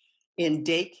everyone in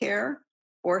daycare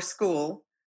or school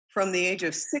from the age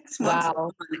of 6 months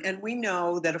on. And we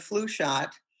know that a flu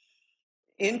shot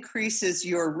increases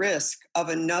your risk of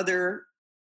another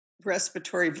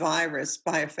respiratory virus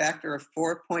by a factor of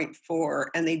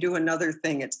 4.4. And they do another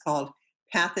thing, it's called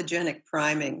pathogenic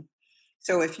priming.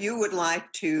 So if you would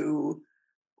like to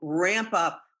ramp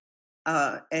up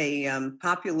a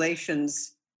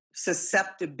population's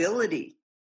susceptibility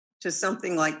to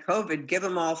something like COVID, give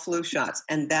them all flu shots.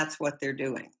 And that's what they're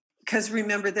doing. Because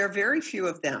remember, there are very few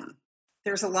of them.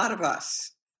 There's a lot of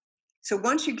us. So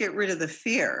once you get rid of the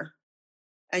fear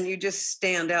and you just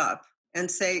stand up and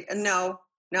say, no,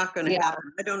 not going to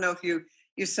happen. I don't know if you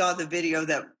saw the video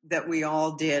that we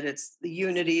all did. It's the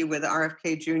Unity with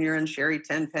RFK Jr. and Sherry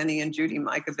Tenpenny and Judy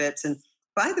Mikovits. And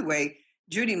by the way,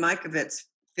 Judy Mikovits'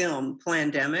 film,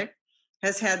 Plandemic,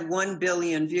 has had 1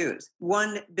 billion views.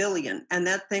 1 billion. And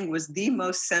that thing was the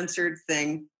most censored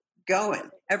thing going.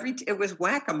 It was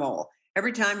whack-a-mole.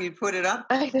 Every time you put it up,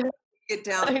 get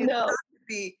down. I know. It's to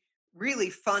be really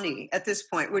funny at this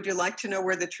point. Would you like to know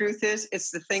where the truth is?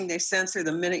 It's the thing they censor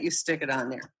the minute you stick it on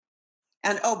there.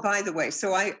 And oh, by the way,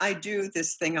 so I do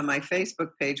this thing on my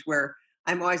Facebook page where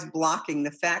I'm always blocking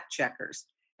the fact checkers.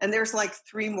 And there's like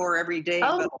 3 more every day.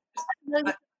 Oh,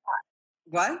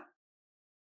 what?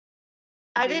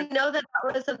 I didn't know that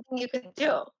was something you could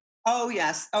do. Oh,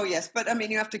 yes. But I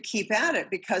mean, you have to keep at it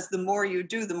because the more you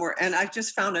do, the more. And I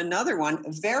just found another one,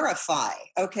 verify.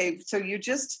 Okay, so you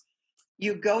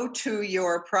go to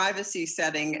your privacy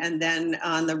setting and then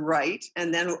on the right,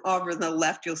 and then over the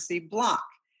left, you'll see block.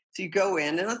 So you go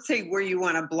in and let's say where you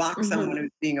want to block someone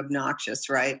who's being obnoxious,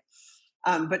 right?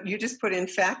 But you just put in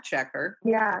fact checker.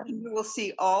 Yeah. And you will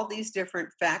see all these different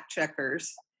fact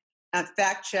checkers,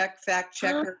 fact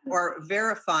checker, or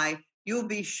verify. You'll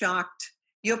be shocked.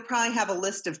 You'll probably have a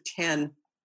list of 10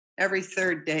 every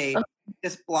third day.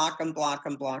 Just block them. Wow.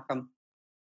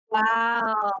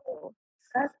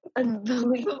 That's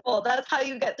unbelievable. That's how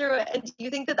you get through it. And do you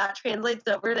think that translates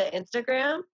over to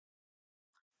Instagram?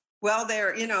 Well,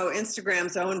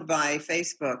 Instagram's owned by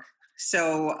Facebook.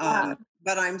 So,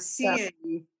 but I'm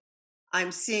seeing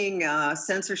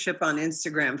censorship on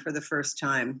Instagram for the first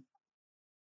time.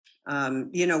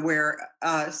 Where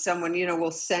someone,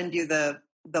 will send you the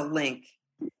link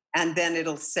and then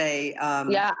it'll say,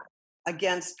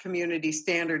 against community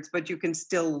standards, but you can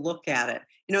still look at it.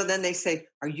 Then they say,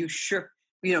 are you sure?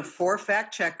 4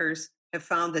 fact checkers have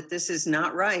found that this is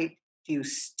not right. Do you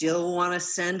still want to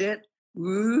send it?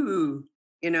 Ooh,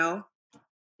 yeah.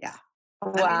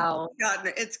 Wow. I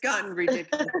mean, it's gotten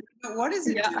ridiculous. But what does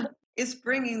it do? It's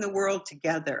bringing the world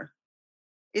together.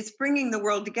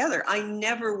 I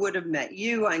never would have met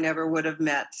you. I never would have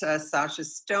met Sasha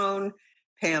Stone,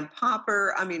 Pam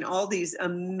Popper. I mean, all these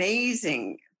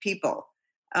amazing people.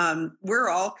 We're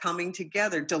all coming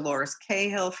together. Dolores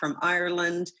Cahill from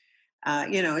Ireland.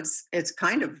 It's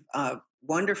kind of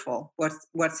wonderful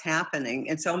what's happening.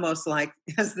 It's almost like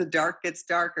as the dark gets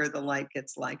darker, the light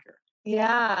gets lighter.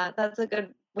 Yeah, that's a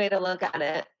good way to look at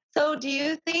it. So do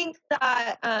you think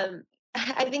that,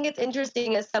 I think it's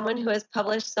interesting as someone who has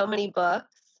published so many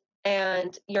books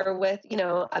and you're with,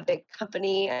 a big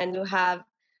company and you have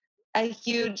a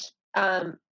huge,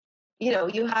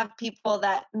 you have people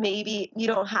that maybe you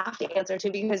don't have to answer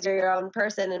to because you're your own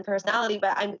person and personality,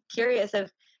 but I'm curious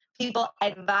if people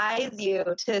advise you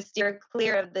to steer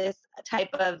clear of this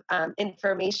type of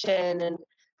information and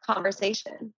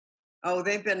conversation. Oh,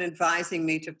 they've been advising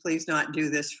me to please not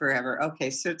do this forever. Okay,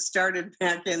 so it started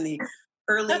back in the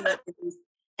early 90s.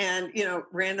 And,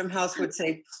 Random House would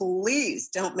say, please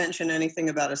don't mention anything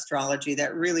about astrology.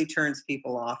 That really turns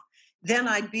people off. Then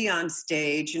I'd be on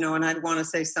stage, and I'd want to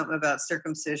say something about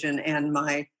circumcision. And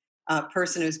my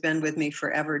person who's been with me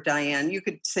forever, Diane, you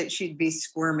could say she'd be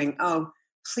squirming. Oh,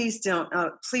 please don't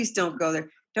go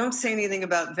there. Don't say anything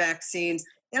about vaccines.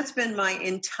 That's been my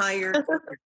entire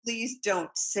career. Please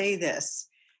don't say this.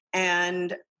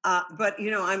 And, but,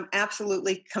 I'm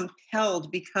absolutely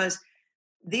compelled because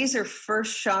these are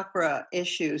first chakra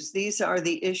issues. These are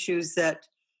the issues that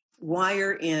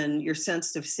wire in your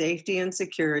sense of safety and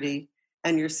security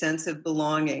and your sense of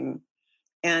belonging.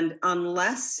 And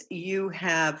unless you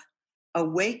have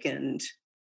awakened,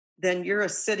 then you're a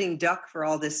sitting duck for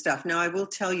all this stuff. Now, I will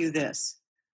tell you this.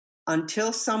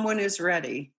 Until someone is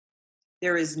ready,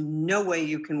 there is no way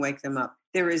you can wake them up.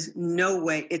 There is no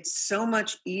way. It's so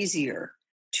much easier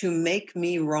to make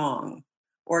me wrong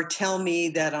or tell me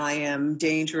that I am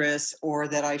dangerous or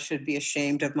that I should be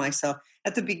ashamed of myself.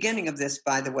 At the beginning of this,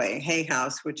 by the way, Hay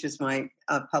House, which is my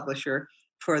publisher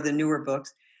for the newer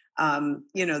books,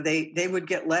 they would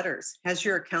get letters. Has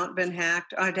your account been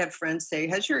hacked? I'd have friends say,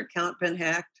 has your account been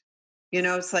hacked?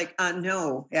 It's like,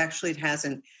 no, actually it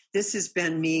hasn't. This has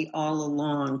been me all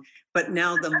along. But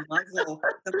now the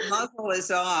muzzle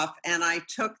is off, and I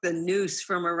took the noose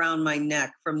from around my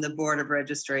neck from the Board of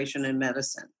Registration in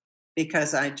Medicine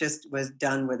because I just was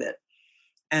done with it.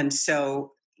 And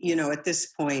so, at this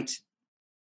point,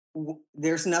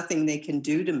 there's nothing they can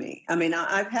do to me. I mean,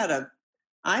 I've had a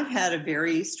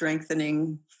very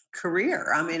strengthening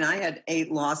career. I mean, I had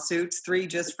 8 lawsuits, 3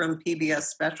 just from PBS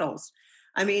specials.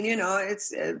 I mean,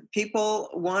 it's people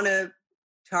want to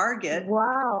target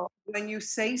Wow. when you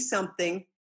say something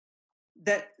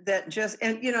that just,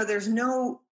 and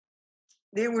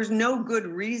there was no good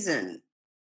reason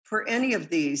for any of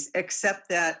these except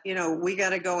that we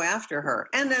got to go after her,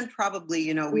 and then probably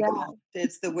Yeah.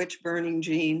 it's the witch burning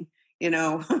gene.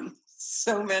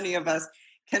 So many of us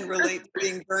can relate to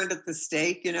being burned at the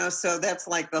stake, so that's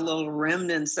like the little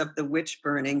remnants of the witch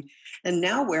burning. And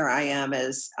now where I am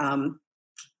is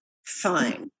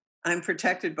fine. I'm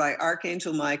protected by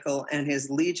Archangel Michael and his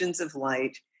legions of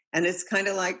light, and it's kind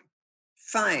of like,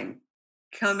 fine,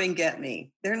 come and get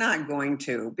me. They're not going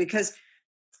to, because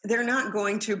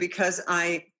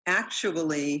I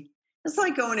actually, it's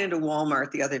like going into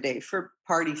Walmart the other day for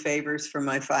party favors for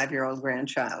my 5-year-old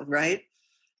grandchild, right?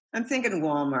 I'm thinking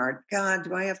Walmart, God,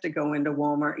 do I have to go into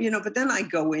Walmart? But then I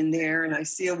go in there and I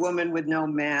see a woman with no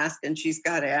mask and she's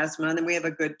got asthma, and then we have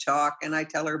a good talk and I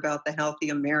tell her about the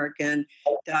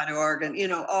healthyamerican.org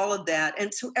and, all of that.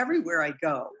 And so everywhere I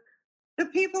go, the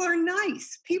people are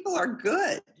nice. People are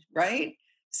good, right?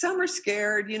 Some are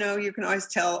scared. You can always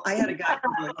tell. I had a guy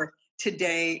come over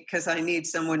today because I need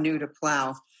someone new to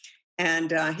plow.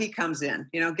 And he comes in,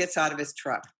 gets out of his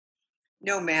truck,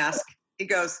 no mask. He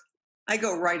goes, I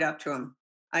go right up to him.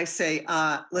 I say,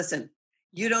 listen,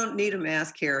 you don't need a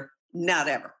mask here, not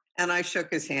ever. And I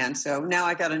shook his hand. So now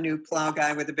I got a new plow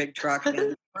guy with a big truck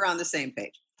and we're on the same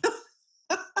page.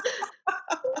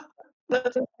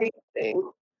 That's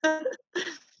amazing.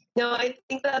 No, I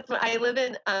think that's what I live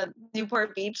in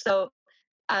Newport Beach. So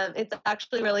it's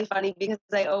actually really funny because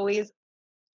I was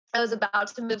about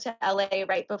to move to LA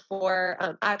right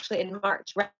before, actually in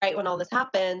March, right when all this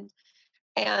happened.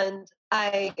 And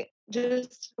I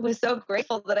just was so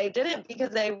grateful that I didn't,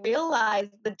 because I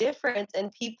realized the difference in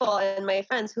people and my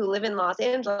friends who live in Los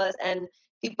Angeles and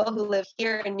people who live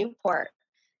here in Newport.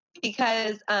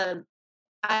 Because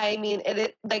I mean,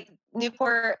 like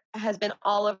Newport has been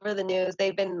all over the news.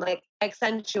 They've been like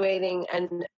accentuating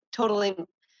and totally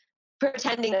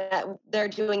pretending that they're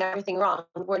doing everything wrong.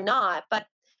 We're not, but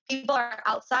people are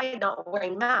outside not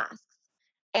wearing masks.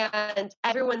 And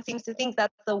everyone seems to think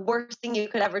that's the worst thing you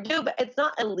could ever do, but it's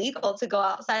not illegal to go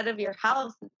outside of your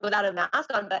house without a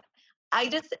mask on. But I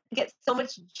just get so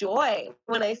much joy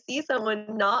when I see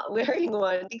someone not wearing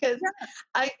one, because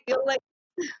I feel like,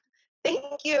 thank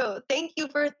you. Thank you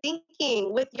for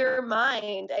thinking with your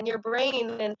mind and your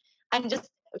brain, and just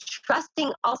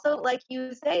trusting, also, like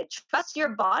you say, trust your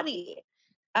body.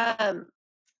 Um,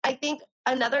 I think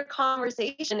another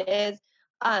conversation is,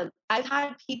 I've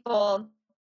had people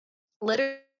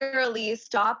literally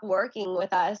stop working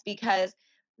with us because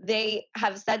they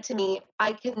have said to me,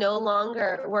 I can no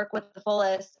longer work with the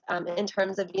Fullest in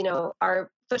terms of, our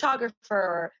photographer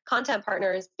or content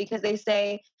partners, because they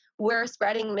say we're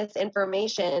spreading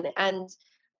misinformation, and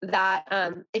that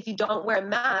if you don't wear a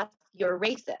mask, you're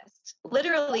racist.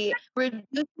 Literally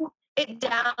reducing it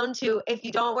down to, if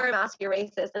you don't wear a mask, you're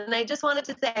racist. And I just wanted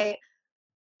to say,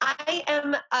 I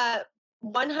am a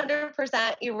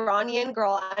 100% Iranian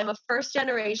girl. I'm a first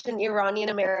generation Iranian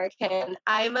American.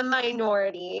 I'm a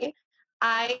minority.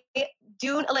 I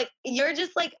do, like, you're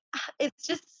just like, it's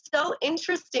just so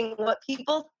interesting what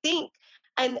people think,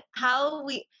 and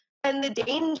and the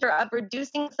danger of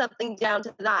reducing something down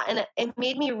to that. And it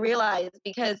made me realize,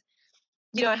 because,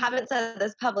 I haven't said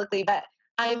this publicly, but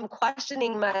I'm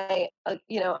questioning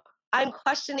I'm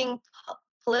questioning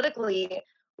politically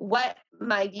what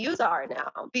my views are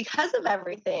now because of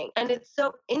everything. And it's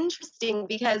so interesting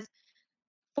because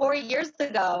 4 years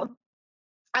ago,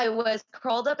 I was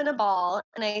curled up in a ball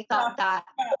and I thought that.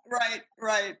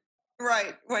 Right.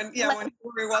 When Hillary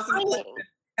wasn't elected,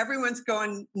 everyone's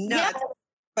going nuts. Yeah.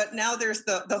 But now there's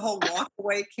the whole walk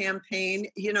away campaign,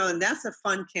 and that's a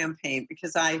fun campaign,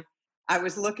 because I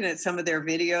was looking at some of their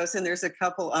videos, and there's a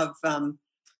couple of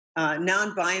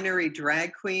non-binary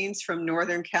drag queens from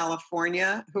Northern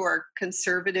California who are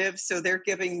conservative. So they're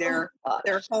giving their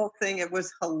whole thing. It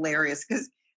was hilarious, because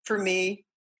for me,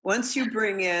 once you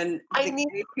bring in the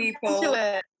gay people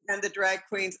and the drag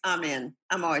queens, I'm in.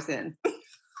 I'm always in.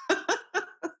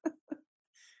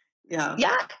 Yeah.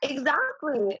 Yeah,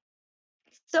 exactly.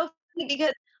 So funny,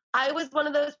 because I was one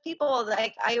of those people,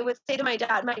 like I would say to my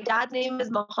dad's name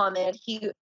is Mohammed. He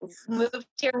moved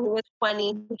here when he was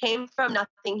 20. He came from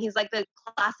nothing. He's like the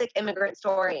classic immigrant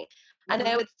story. And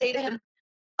I would say to him,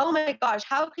 oh my gosh,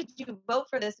 how could you vote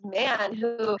for this man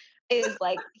who is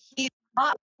like, he's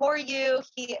not for you.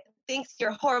 He thinks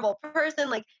you're a horrible person.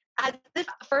 Like, as if,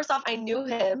 first off, I knew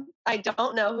him. I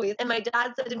don't know who he is. And my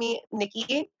dad said to me,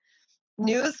 Nikki,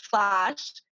 news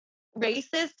flash,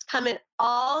 racists come in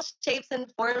all shapes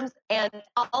and forms and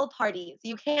all parties.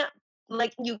 You can't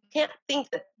think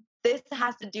that this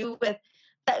has to do with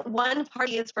that one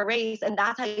party is for race and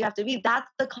that's how you have to be. That's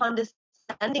the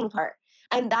condescending part.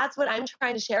 And that's what I'm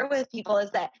trying to share with people,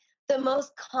 is that the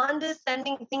most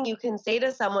condescending thing you can say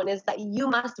to someone is that you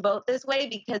must vote this way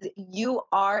because you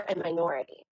are a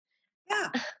minority. Yeah,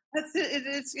 that's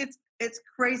it. It's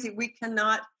crazy. We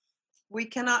cannot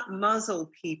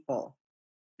muzzle people.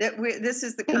 This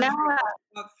is the country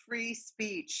of free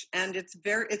speech, and it's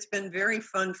been very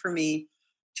fun for me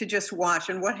to just watch.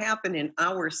 And what happened in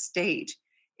our state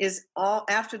is, all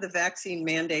after the vaccine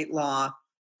mandate law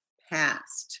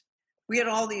passed, we had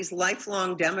all these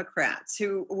lifelong Democrats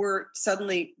who were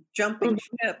suddenly jumping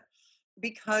ship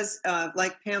because,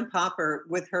 like Pam Popper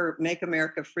with her Make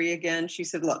America Free Again, she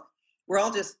said, look, we're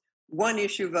all just one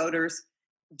issue voters.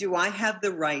 Do I have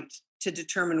the right to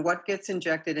determine what gets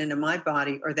injected into my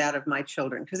body or that of my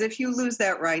children? Because if you lose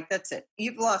that right, that's it.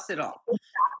 You've lost it all.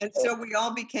 And so we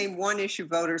all became one issue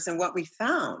voters. And what we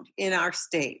found in our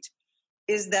state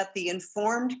is that the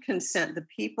informed consent, the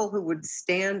people who would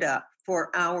stand up for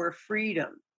our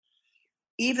freedom,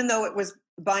 even though it was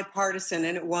bipartisan,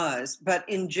 and it was, but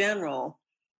in general,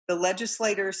 the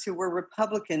legislators who were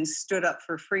Republicans stood up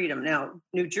for freedom. Now,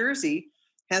 New Jersey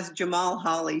has Jamal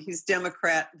Hawley. He's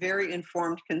Democrat, very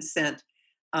informed consent.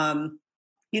 But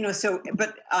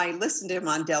I listened to him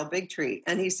on Del Bigtree,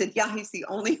 and he said, yeah, he's the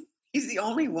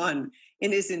only one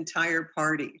in his entire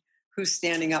party who's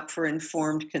standing up for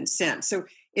informed consent. So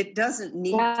it doesn't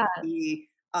need to be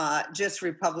just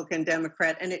Republican,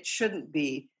 Democrat, and it shouldn't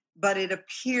be. But it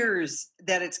appears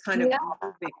that it's kind of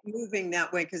moving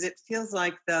that way, because it feels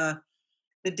like the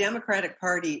Democratic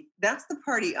Party, that's the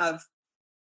party of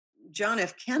John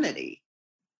F. Kennedy.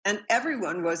 And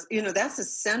everyone was, that's a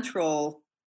central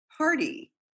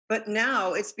party. But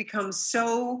now it's become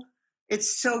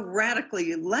it's so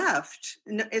radically left,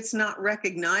 it's not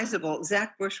recognizable.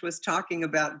 Zach Bush was talking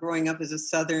about growing up as a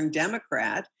Southern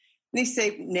Democrat. And he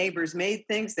said neighbors made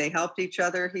things, they helped each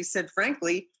other. He said,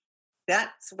 frankly,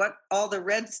 that's what all the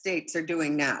red states are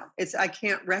doing now. I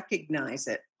can't recognize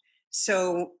it.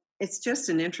 So it's just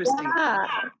an interesting.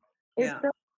 Yeah.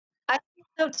 I think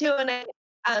so too. And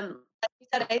like you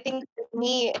said, I think for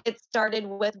me, it started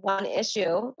with one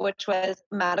issue, which was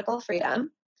medical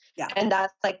freedom. Yeah. And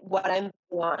that's like what I'm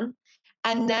on.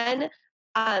 And then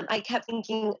I kept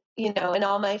thinking, and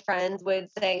all my friends would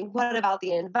say, what about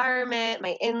the environment?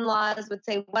 My in-laws would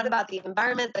say, what about the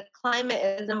environment? The climate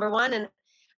is number one. And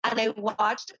I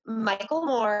watched Michael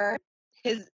Moore,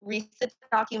 his recent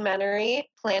documentary,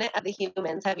 Planet of the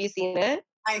Humans. Have you seen it?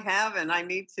 I haven't. I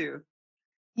need to.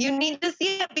 You need to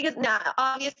see it, because now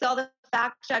obviously all the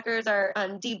fact checkers are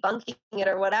debunking it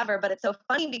or whatever, but it's so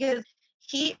funny because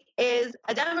he is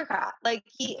a Democrat. Like,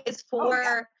 he is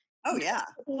for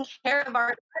taking care of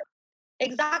our,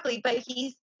 exactly, but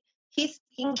he's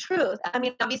speaking truth. I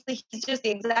mean, obviously he's just the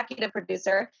executive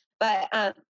producer, but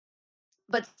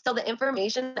still, the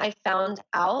information I found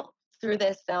out through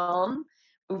this film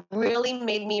really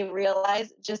made me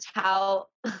realize just how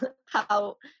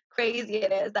crazy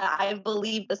it is that I've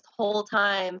believed this whole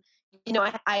time.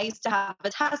 I used to have a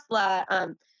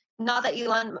Tesla. Not that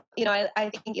Elon,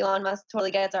 I think Elon Musk totally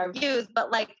gets our views,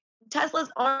 but like, Teslas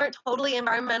aren't totally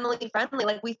environmentally friendly.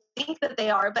 Like, we think that they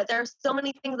are, but there are so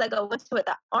many things that go into it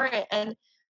that aren't. And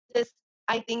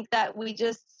I think that we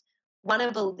just want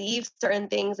to believe certain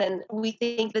things, and we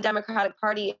think the Democratic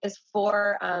Party is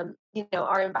for,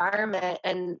 our environment,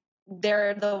 and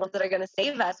they're the ones that are going to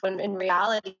save us, when in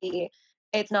reality,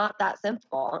 it's not that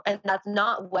simple, and that's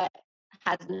not what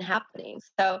has been happening.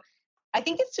 So I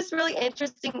think it's just really an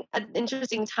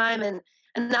interesting time, and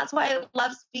that's why I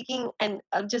love speaking and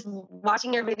just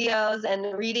watching your videos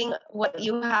and reading what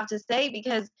you have to say,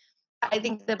 because I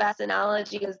think the best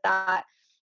analogy is that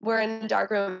we're in a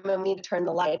dark room and we need to turn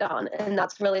the light on. And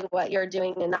that's really what you're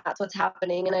doing, and that's what's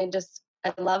happening. And I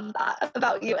love that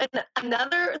about you. And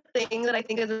another thing that I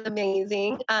think is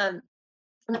amazing, that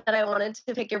I wanted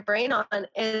to pick your brain on,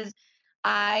 is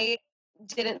I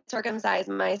didn't circumcise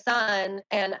my son.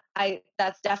 And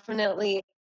that's definitely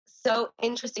so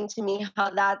interesting to me,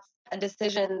 how that's a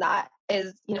decision that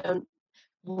is,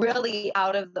 really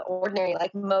out of the ordinary.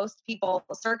 Like, most people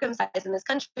circumcise in this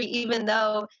country, even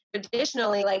though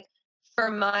traditionally, like, for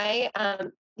my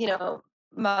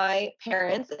my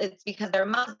parents, it's because they're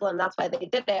Muslim, that's why they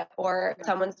did it, or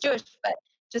someone's Jewish, but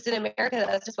just in America,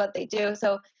 that's just what they do.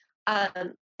 So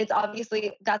it's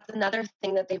obviously, that's another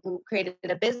thing that they've created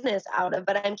a business out of.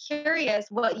 But I'm curious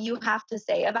what you have to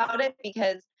say about it,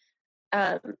 because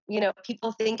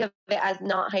people think of it as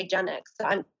not hygienic. So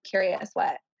I'm curious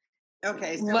what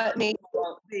Okay, so What made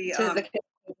the to the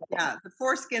yeah, the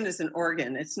foreskin is an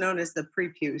organ. It's known as the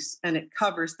prepuce, and it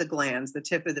covers the glands, the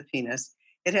tip of the penis.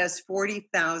 It has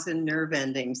 40,000 nerve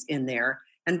endings in there.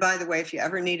 And by the way, if you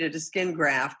ever needed a skin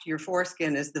graft, your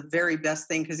foreskin is the very best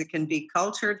thing because it can be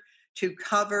cultured to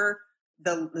cover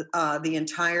the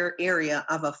entire area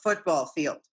of a football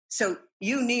field. So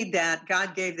you need that.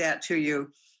 God gave that to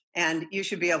you, and you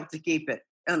should be able to keep it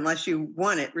unless you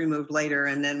want it removed later.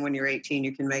 And then when you're 18,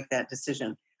 you can make that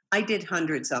decision. I did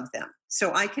hundreds of them.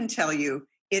 So I can tell you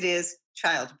it is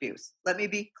child abuse. Let me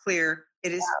be clear.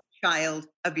 It is child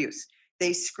abuse.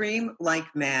 They scream like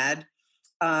mad.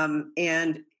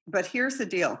 But here's the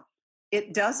deal.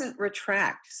 It doesn't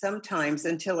retract sometimes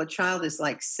until a child is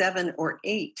like 7 or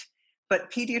 8.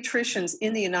 But pediatricians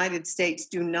in the United States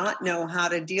do not know how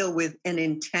to deal with an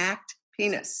intact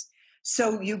penis.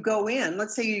 So you go in,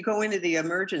 let's say you go into the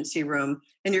emergency room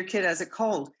and your kid has a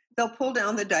cold. They'll pull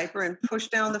down the diaper and push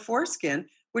down the foreskin,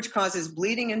 which causes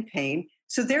bleeding and pain.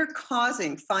 So they're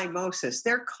causing phimosis.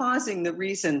 They're causing the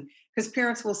reason, because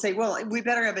parents will say, well, we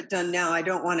better have it done now. I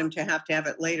don't want him to have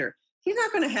it later. He's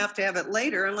not going to have it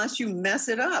later unless you mess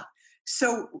it up.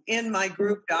 So in my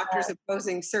group, Doctors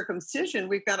Opposing Circumcision,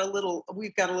 we've got a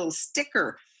little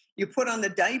sticker you put on the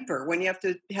diaper when you have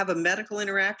to have a medical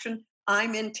interaction.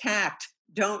 I'm intact.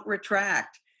 Don't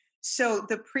retract. So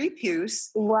the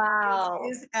prepuce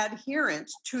is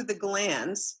adherent to the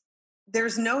glands.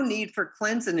 There's no need for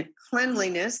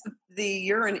cleanliness. The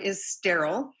urine is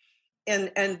sterile,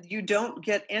 and you don't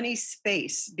get any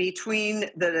space between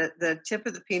the tip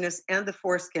of the penis and the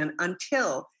foreskin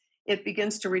until it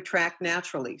begins to retract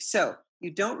naturally. So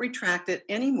you don't retract it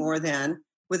any more than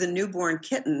with a newborn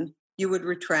kitten, you would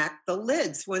retract the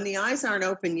lids. When the eyes aren't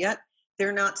open yet,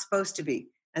 they're not supposed to be.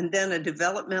 And then a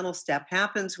developmental step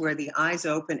happens where the eyes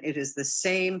open. It is the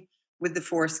same with the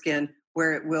foreskin,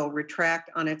 where it will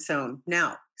retract on its own.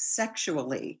 Now,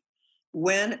 sexually,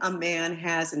 when a man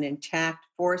has an intact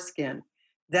foreskin,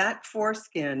 that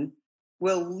foreskin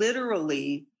will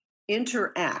literally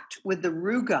interact with the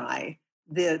rugae,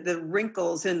 the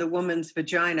wrinkles in the woman's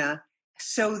vagina,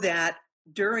 so that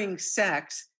during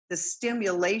sex, the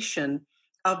stimulation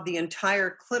of the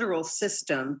entire clitoral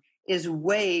system is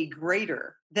way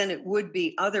greater than it would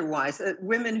be otherwise.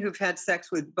 Women who've had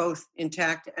sex with both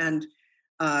intact and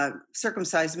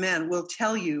circumcised men will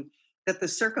tell you that the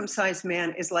circumcised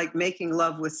man is like making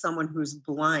love with someone who's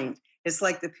blind. It's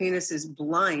like the penis is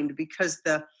blind because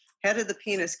the head of the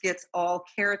penis gets all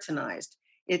keratinized.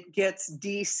 It gets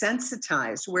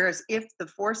desensitized, whereas if the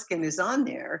foreskin is on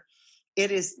there,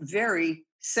 it is very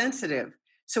sensitive.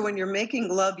 So when you're making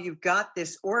love, you've got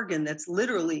this organ that's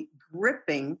literally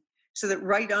gripping so that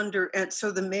right under, and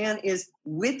so the man is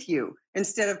with you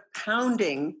instead of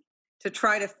pounding to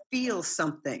try to feel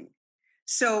something.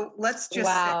 So let's just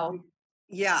say,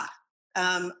 yeah,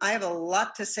 I have a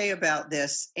lot to say about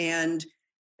this. And,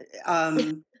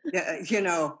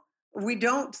 we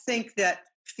don't think that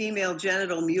female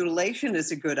genital mutilation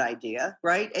is a good idea,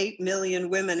 right? 8 million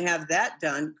women have that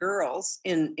done, girls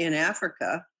in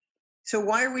Africa. So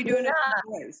why are we doing it to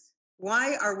boys?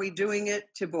 Why are we doing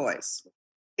it to boys?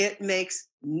 It makes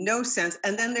no sense.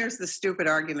 And then there's the stupid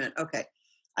argument. Okay,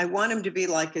 I want him to be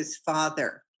like his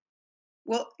father.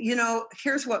 Well,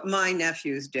 here's what my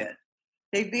nephews did.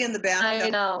 They'd be in the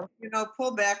bathtub,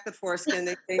 pull back the foreskin.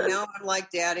 They say, now I'm like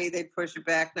daddy. They push it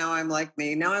back. Now I'm like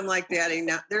me. Now I'm like daddy.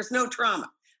 Now there's no trauma,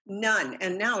 none.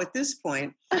 And now at this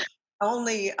point,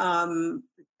 only 60%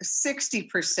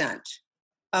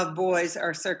 of boys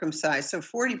are circumcised. So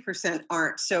 40%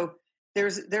 aren't. So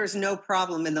there's no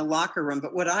problem in the locker room.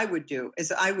 But what I would do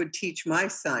is I would teach my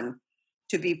son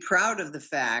to be proud of the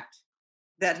fact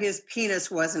that his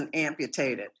penis wasn't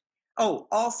amputated. Oh,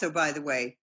 also, by the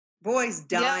way, boys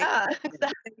die. Yeah,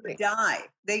 exactly.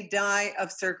 They die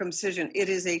of circumcision. It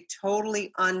is a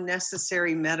totally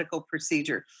unnecessary medical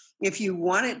procedure. If you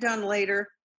want it done later,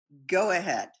 go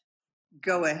ahead.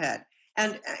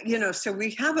 And, so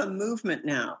we have a movement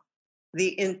now,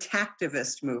 the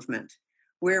intactivist movement,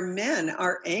 where men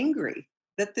are angry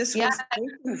that this was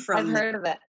taken from them. I've heard of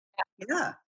it.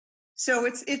 Yeah. So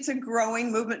it's a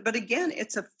growing movement. But again,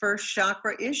 it's a first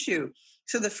chakra issue.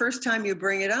 So the first time you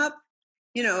bring it up,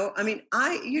 you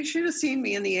should have seen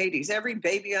me in the 80s. Every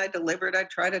baby I delivered,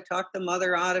 I'd try to talk the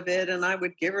mother out of it, and I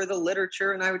would give her the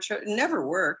literature, and I would show it. Never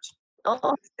worked.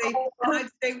 I'd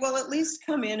say, well, at least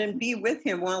come in and be with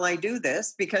him while I do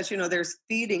this, because, there's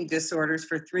feeding disorders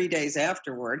for 3 days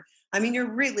afterward. I mean,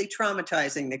 you're really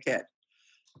traumatizing the kid.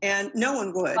 And no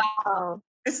one would. Wow.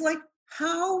 It's like,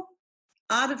 how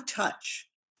out of touch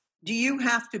do you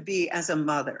have to be as a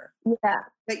mother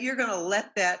that you're going to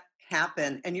let that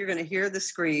happen, and you're going to hear the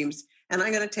screams, and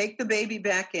I'm going to take the baby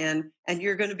back in, and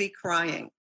you're going to be crying.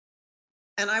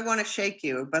 And I want to shake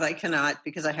you, but I cannot,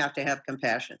 because I have to have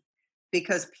compassion.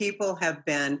 Because people have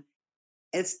been,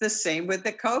 it's the same with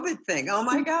the COVID thing. Oh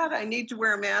my God, I need to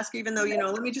wear a mask, even though,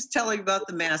 let me just tell you about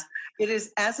the mask. It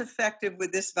is as effective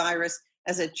with this virus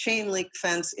as a chain link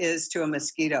fence is to a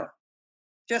mosquito.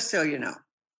 Just so you know.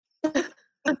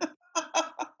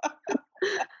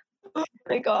 Oh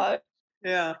my God.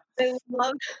 Yeah. I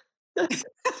love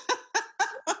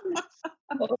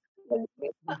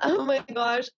Oh my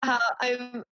gosh.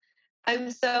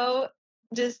 I'm so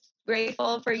just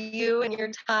grateful for you and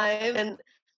your time,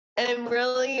 and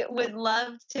really would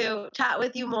love to chat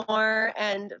with you more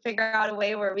and figure out a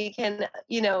way where we can,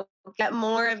 get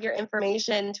more of your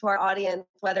information to our audience,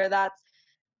 whether that's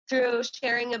through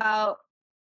sharing about,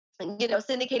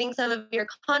 syndicating some of your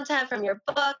content from your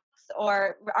books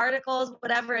or articles,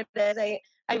 whatever it is.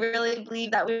 I really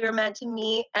believe that we were meant to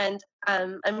meet, and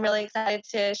I'm really excited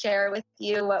to share with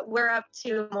you what we're up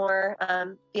to more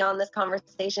beyond this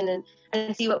conversation,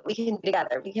 and see what we can do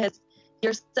together, because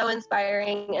you're so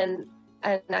inspiring, and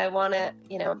I want to,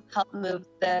 help move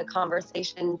the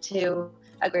conversation to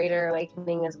a greater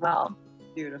awakening as well.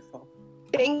 Beautiful.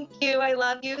 Thank you. I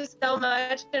love you so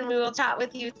much, and we will chat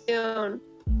with you soon.